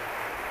spectacular.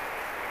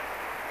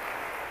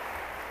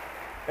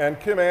 And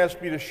Kim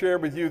asked me to share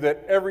with you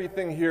that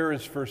everything here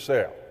is for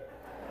sale.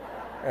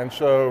 And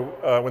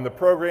so when the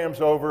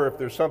program's over, if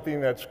there's something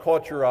that's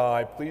caught your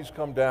eye, please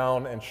come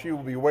down and she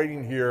will be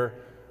waiting here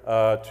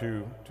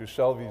to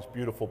sell these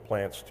beautiful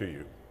plants to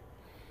you.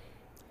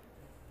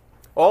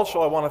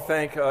 Also, I want to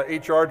thank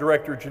HR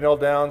Director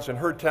Janelle Downs and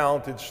her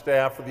talented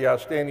staff for the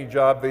outstanding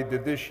job they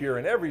did this year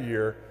and every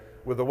year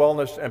with the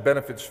Wellness and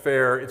Benefits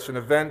Fair. It's an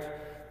event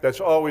that's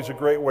always a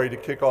great way to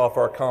kick off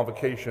our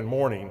convocation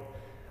morning.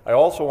 I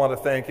also want to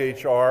thank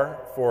HR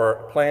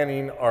for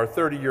planning our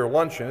 30-year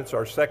luncheon. It's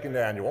our second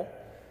annual.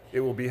 It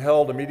will be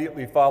held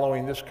immediately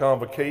following this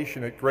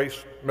convocation at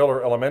Grace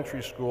Miller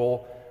Elementary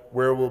School,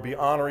 where we'll be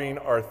honoring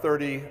our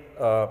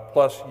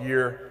 30-plus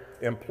year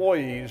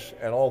employees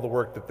and all the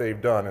work that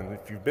they've done. And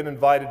if you've been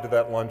invited to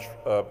that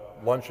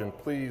luncheon,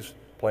 please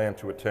plan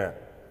to attend.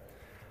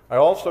 I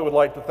also would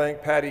like to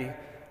thank Patty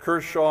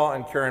Kershaw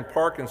and Karen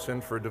Parkinson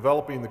for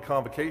developing the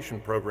convocation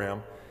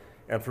program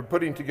and for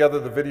putting together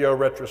the video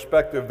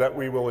retrospective that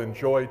we will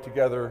enjoy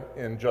together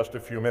in just a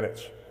few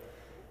minutes.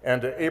 And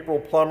to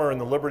April Plummer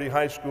and the Liberty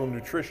High School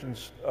nutrition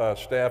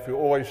staff who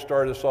always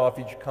start us off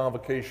each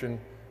convocation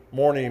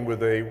morning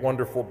with a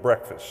wonderful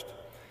breakfast.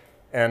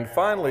 And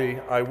finally,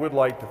 I would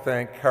like to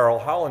thank Carol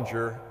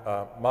Hollinger,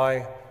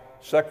 my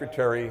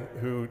secretary,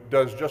 who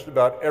does just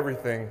about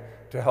everything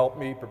to help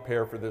me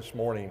prepare for this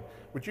morning.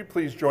 Would you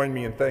please join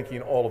me in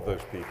thanking all of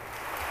those people?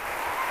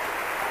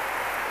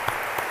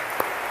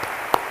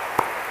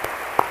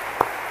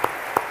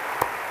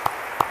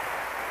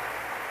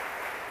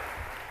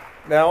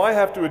 Now, I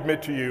have to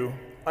admit to you,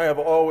 I have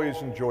always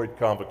enjoyed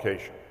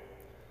Convocation.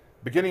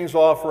 Beginnings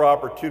offer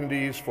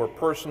opportunities for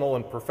personal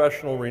and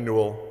professional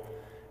renewal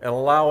and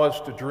allow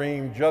us to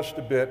dream just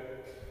a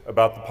bit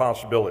about the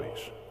possibilities.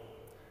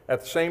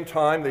 At the same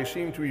time, they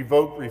seem to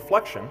evoke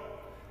reflection,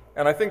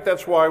 and I think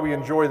that's why we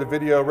enjoy the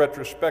video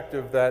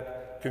retrospective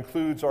that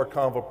concludes our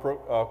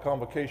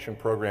Convocation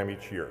program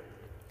each year.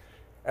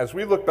 As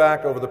we look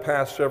back over the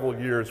past several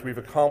years, we've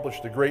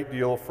accomplished a great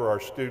deal for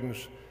our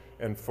students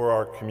and for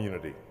our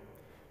community.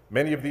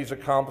 Many of these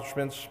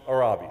accomplishments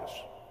are obvious,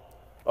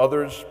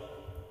 others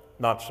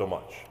not so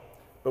much.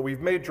 But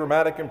we've made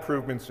dramatic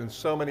improvements in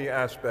so many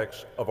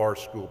aspects of our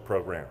school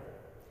program.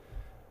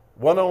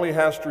 One only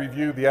has to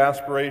review the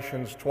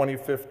Aspirations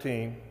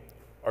 2015,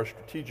 our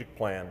strategic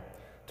plan,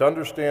 to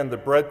understand the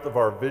breadth of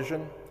our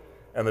vision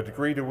and the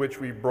degree to which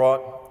we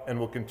brought and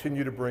will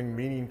continue to bring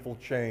meaningful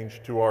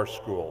change to our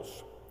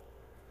schools.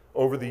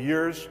 Over the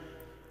years,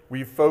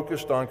 we've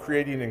focused on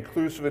creating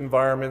inclusive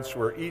environments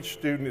where each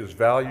student is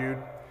valued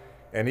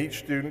and each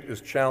student is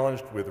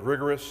challenged with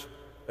rigorous,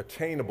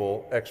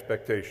 attainable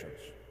expectations.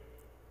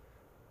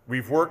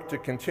 We've worked to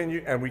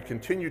continue, and we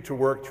continue to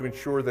work to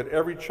ensure that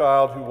every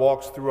child who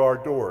walks through our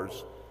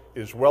doors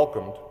is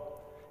welcomed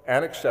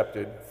and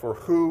accepted for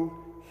who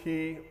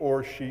he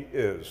or she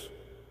is,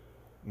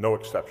 no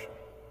exception.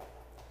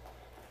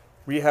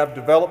 We have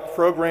developed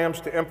programs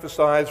to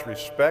emphasize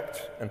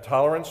respect and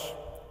tolerance,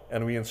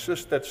 and we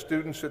insist that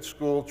students at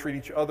school treat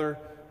each other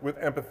with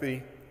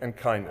empathy and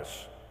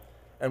kindness.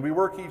 And we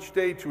work each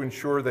day to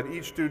ensure that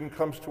each student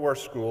comes to our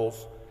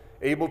schools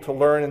able to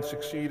learn and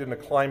succeed in a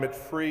climate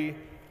free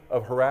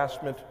of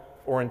harassment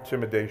or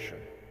intimidation.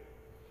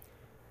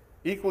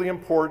 Equally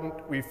important,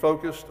 we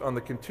focused on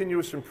the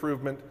continuous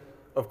improvement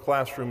of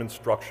classroom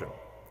instruction,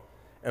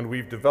 and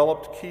we've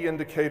developed key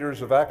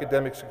indicators of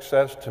academic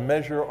success to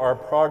measure our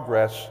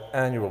progress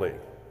annually.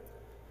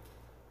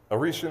 A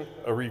recent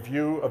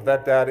review of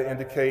that data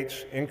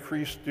indicates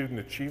increased student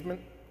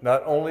achievement,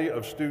 not only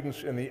of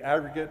students in the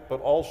aggregate, but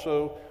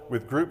also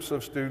with groups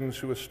of students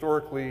who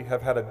historically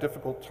have had a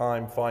difficult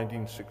time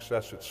finding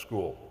success at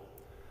school.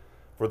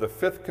 For the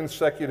 5th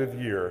consecutive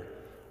year,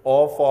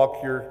 all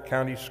Fauquier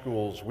County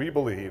schools, we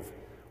believe,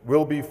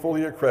 will be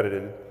fully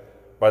accredited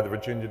by the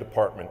Virginia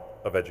Department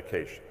of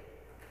Education.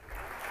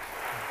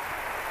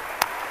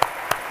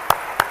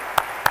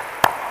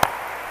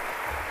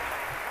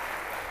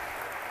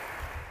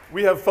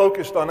 We have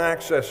focused on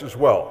access as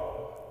well.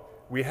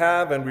 We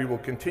have and we will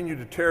continue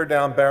to tear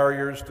down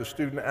barriers to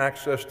student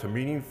access to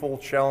meaningful,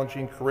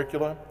 challenging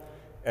curricula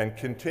and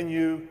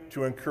continue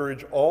to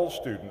encourage all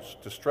students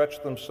to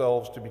stretch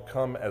themselves to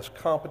become as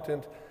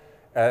competent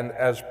and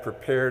as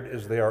prepared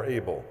as they are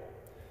able.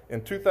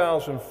 In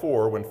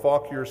 2004, when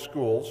Fauquier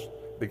schools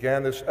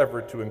began this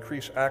effort to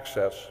increase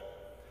access,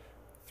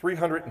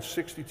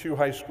 362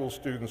 high school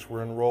students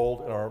were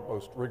enrolled in our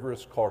most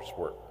rigorous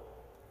coursework.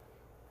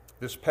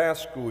 This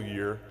past school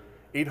year,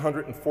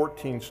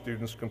 814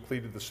 students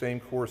completed the same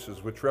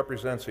courses, which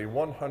represents a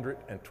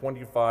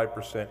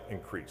 125%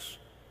 increase.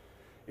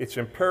 It's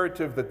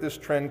imperative that this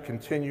trend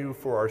continue,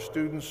 for our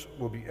students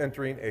will be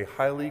entering a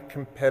highly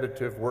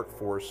competitive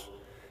workforce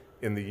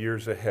in the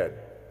years ahead,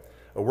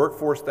 a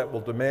workforce that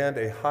will demand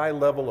a high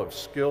level of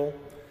skill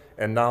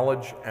and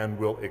knowledge and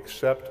will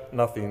accept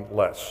nothing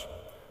less.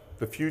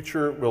 The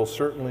future will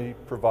certainly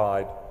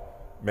provide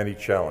many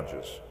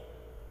challenges.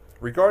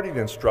 Regarding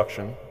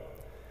instruction,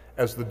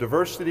 as the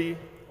diversity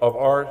of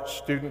our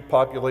student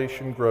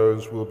population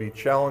grows, we'll be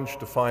challenged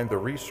to find the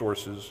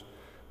resources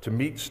to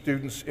meet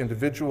students'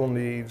 individual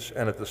needs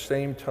and at the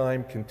same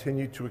time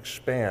continue to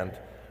expand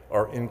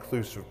our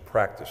inclusive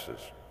practices.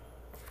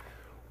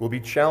 We'll be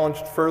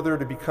challenged further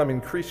to become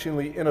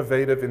increasingly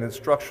innovative in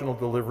instructional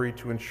delivery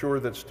to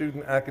ensure that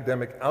student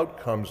academic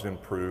outcomes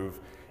improve,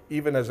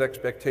 even as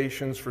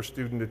expectations for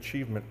student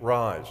achievement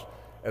rise,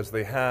 as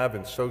they have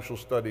in social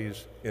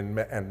studies and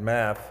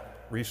math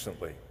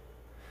recently.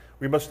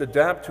 We must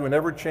adapt to an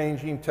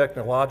ever-changing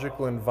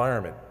technological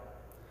environment,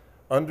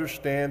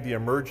 understand the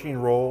emerging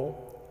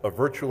role of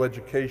virtual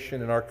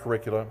education in our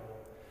curricula,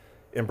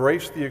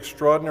 embrace the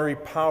extraordinary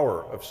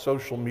power of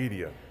social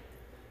media,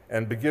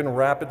 and begin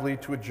rapidly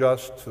to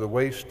adjust to the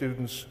way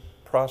students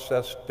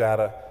process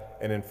data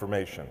and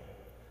information.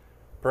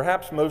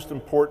 Perhaps most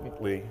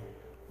importantly,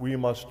 we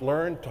must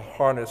learn to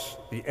harness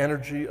the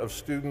energy of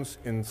students'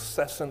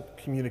 incessant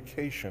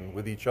communication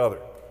with each other.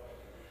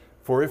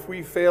 For if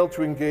we fail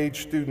to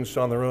engage students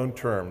on their own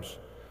terms,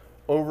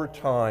 over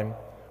time,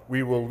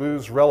 we will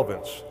lose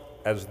relevance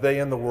as they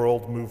and the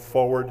world move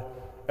forward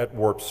at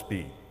warp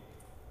speed.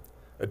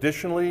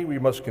 Additionally, we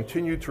must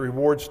continue to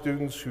reward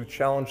students who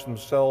challenge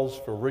themselves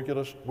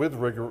with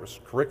rigorous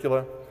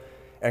curricula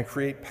and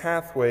create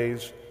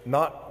pathways,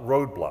 not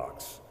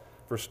roadblocks,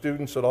 for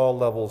students at all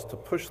levels to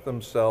push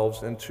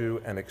themselves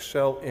into and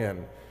excel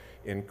in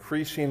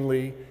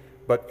increasingly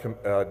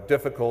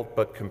difficult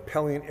but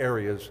compelling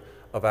areas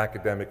of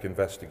academic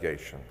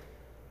investigation.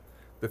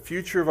 The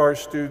future of our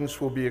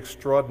students will be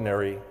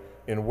extraordinary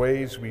in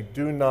ways we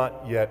do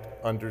not yet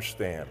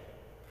understand.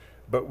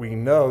 but we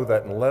know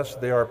that unless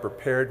they are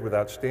prepared with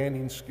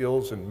outstanding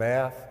skills in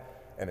math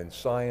and in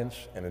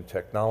science and in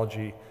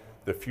technology,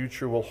 the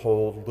future will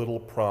hold little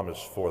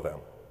promise for them.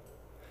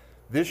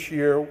 This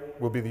year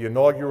will be the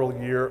inaugural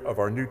year of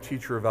our new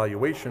teacher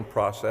evaluation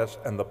process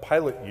and the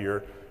pilot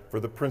year for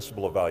the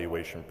principal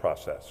evaluation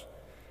process.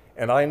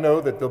 And I know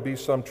that there'll be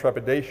some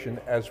trepidation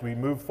as we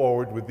move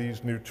forward with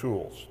these new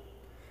tools.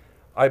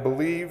 I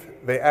believe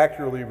they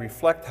accurately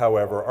reflect,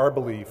 however, our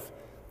belief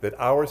that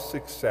our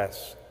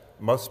success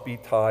must be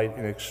tied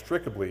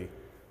inextricably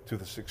to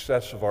the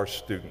success of our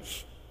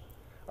students.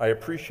 I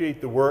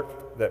appreciate the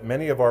work that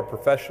many of our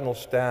professional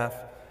staff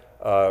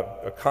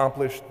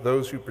accomplished,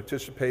 those who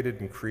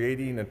participated in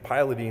creating and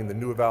piloting the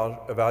new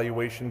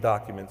evaluation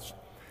documents,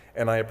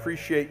 and I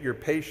appreciate your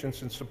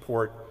patience and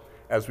support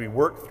as we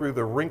work through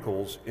the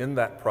wrinkles in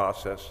that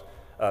process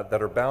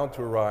that are bound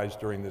to arise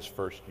during this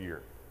first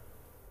year.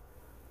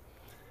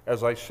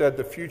 As I said,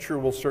 the future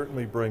will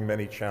certainly bring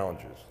many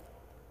challenges.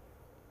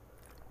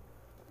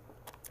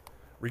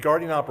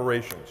 Regarding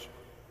operations,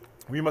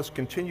 we must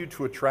continue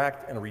to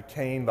attract and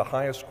retain the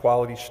highest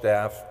quality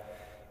staff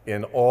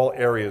in all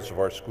areas of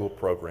our school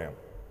program.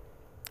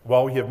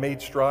 While we have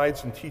made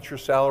strides in teacher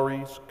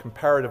salaries,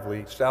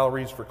 comparatively,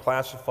 salaries for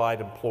classified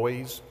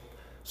employees,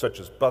 such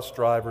as bus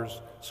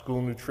drivers,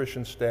 school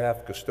nutrition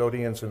staff,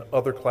 custodians, and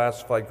other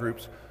classified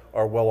groups,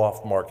 are well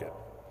off market.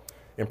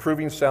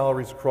 Improving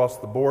salaries across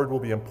the board will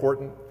be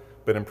important,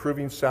 but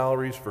improving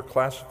salaries for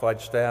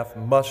classified staff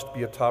must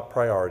be a top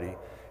priority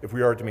if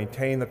we are to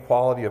maintain the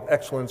quality of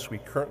excellence we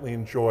currently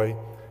enjoy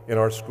in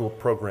our school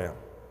program.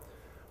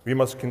 We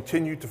must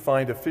continue to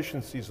find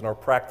efficiencies in our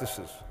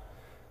practices.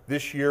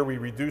 This year, we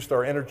reduced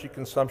our energy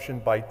consumption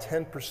by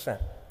 10%,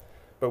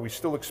 but we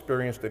still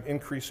experienced an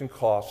increase in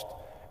cost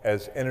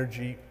as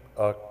energy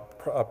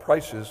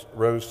prices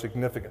rose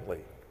significantly.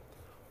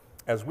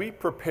 As we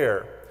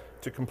prepare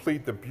to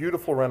complete the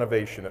beautiful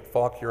renovation at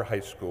Fauquier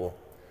High School,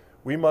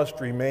 we must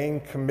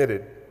remain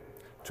committed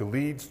to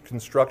LEED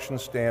construction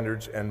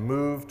standards and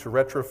move to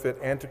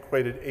retrofit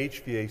antiquated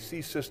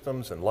HVAC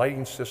systems and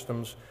lighting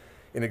systems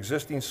in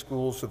existing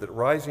schools so that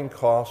rising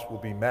costs will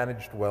be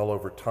managed well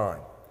over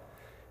time.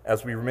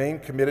 As we remain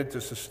committed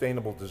to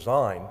sustainable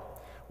design,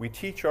 we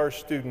teach our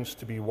students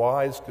to be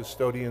wise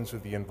custodians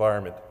of the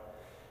environment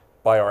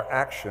by our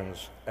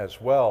actions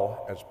as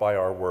well as by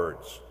our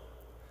words.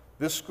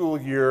 This school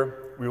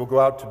year, we will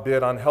go out to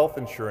bid on health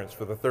insurance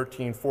for the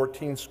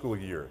 13-14 school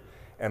year,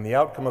 and the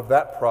outcome of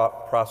that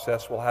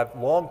process will have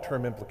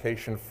long-term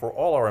implications for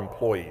all our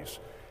employees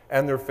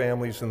and their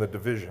families in the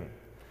division.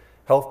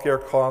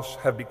 Healthcare costs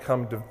have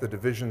become the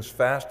division's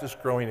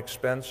fastest growing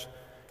expense,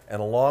 and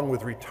along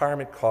with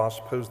retirement costs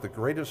pose the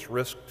greatest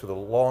risk to the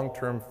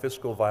long-term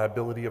fiscal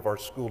viability of our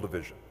school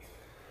division.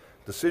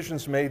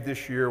 Decisions made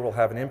this year will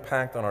have an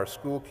impact on our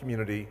school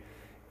community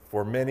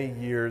for many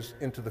years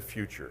into the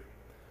future.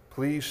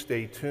 Please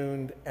stay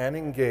tuned and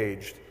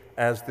engaged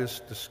as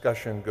this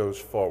discussion goes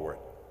forward.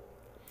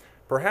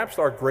 Perhaps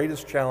our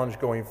greatest challenge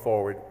going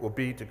forward will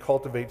be to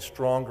cultivate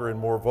stronger and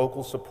more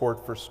vocal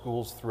support for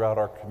schools throughout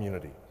our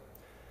community.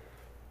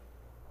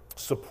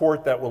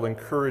 Support that will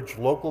encourage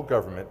local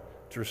government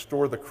to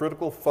restore the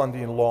critical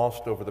funding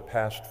lost over the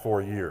past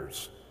 4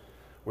 years.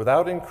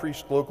 Without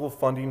increased local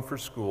funding for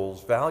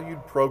schools,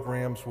 valued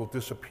programs will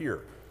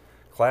disappear,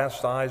 class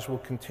size will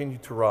continue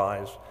to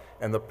rise,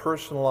 and the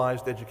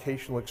personalized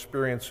educational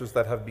experiences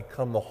that have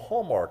become the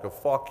hallmark of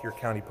Fauquier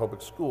County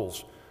Public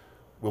Schools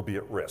will be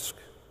at risk.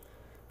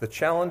 The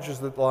challenges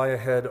that lie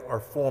ahead are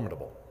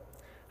formidable.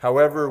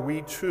 However,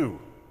 we too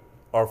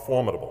are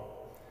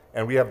formidable,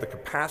 and we have the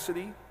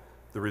capacity,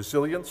 the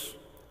resilience,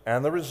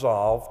 and the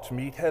resolve to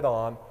meet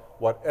head-on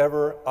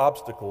whatever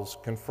obstacles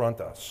confront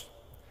us.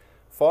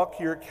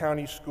 Fauquier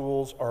County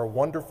schools are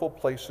wonderful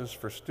places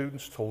for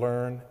students to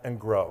learn and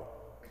grow.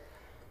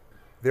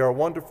 They are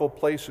wonderful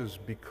places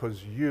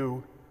because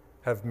you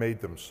have made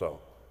them so.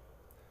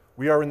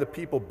 We are in the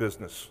people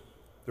business.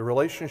 The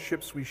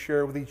relationships we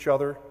share with each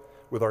other,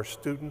 with our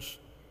students,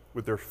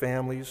 with their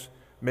families,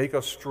 make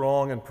us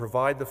strong and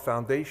provide the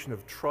foundation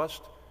of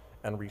trust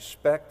and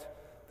respect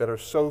that are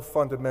so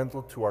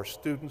fundamental to our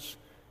students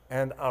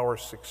and our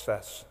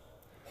success.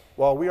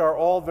 While we are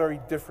all very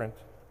different,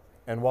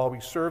 and while we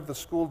serve the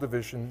school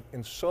division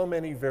in so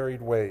many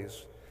varied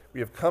ways, we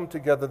have come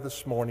together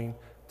this morning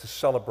to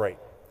celebrate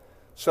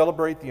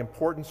the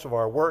importance of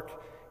our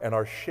work and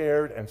our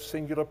shared and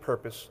singular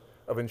purpose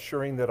of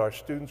ensuring that our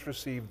students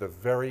receive the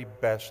very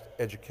best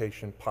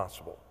education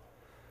possible.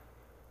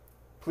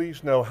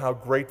 Please know how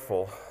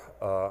grateful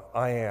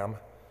I am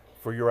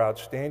for your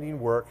outstanding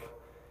work,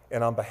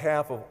 and on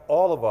behalf of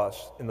all of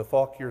us in the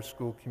Fauquier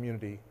School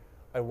community,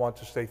 I want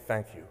to say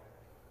thank you.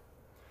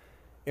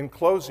 In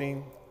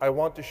closing, I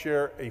want to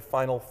share a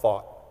final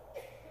thought.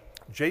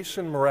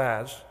 Jason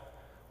Mraz,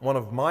 one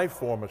of my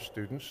former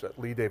students at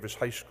Lee Davis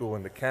High School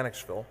in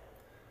Mechanicsville,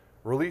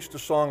 released a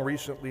song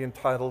recently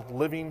entitled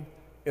 "Living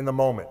in the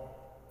Moment."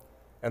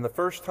 And the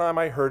first time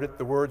I heard it,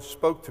 the words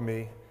spoke to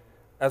me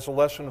as a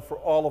lesson for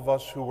all of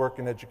us who work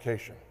in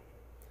education.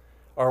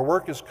 Our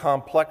work is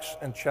complex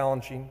and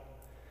challenging,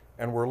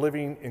 and we're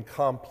living in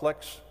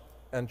complex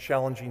and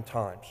challenging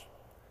times.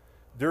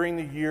 During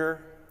the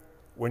year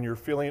when you're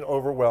feeling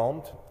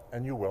overwhelmed,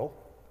 and you will,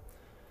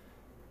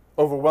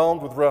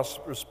 overwhelmed with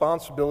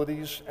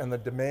responsibilities and the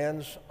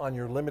demands on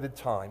your limited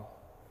time,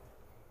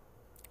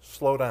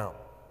 slow down.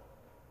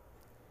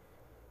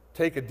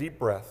 Take a deep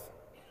breath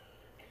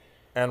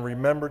and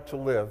remember to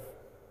live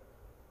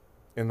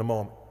in the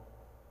moment.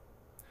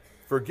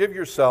 Forgive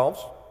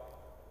yourselves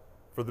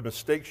for the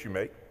mistakes you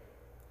make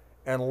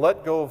and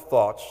let go of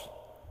thoughts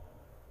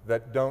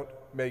that don't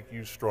make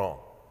you strong.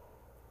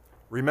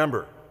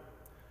 Remember,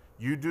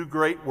 you do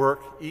great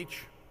work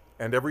each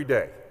and every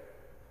day.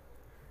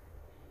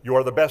 You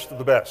are the best of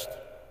the best.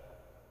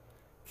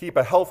 Keep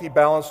a healthy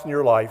balance in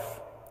your life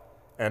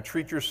and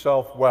treat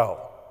yourself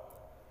well.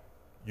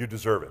 You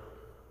deserve it.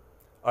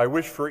 I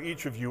wish for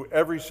each of you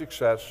every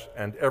success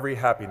and every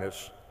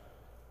happiness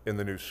in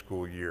the new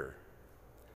school year.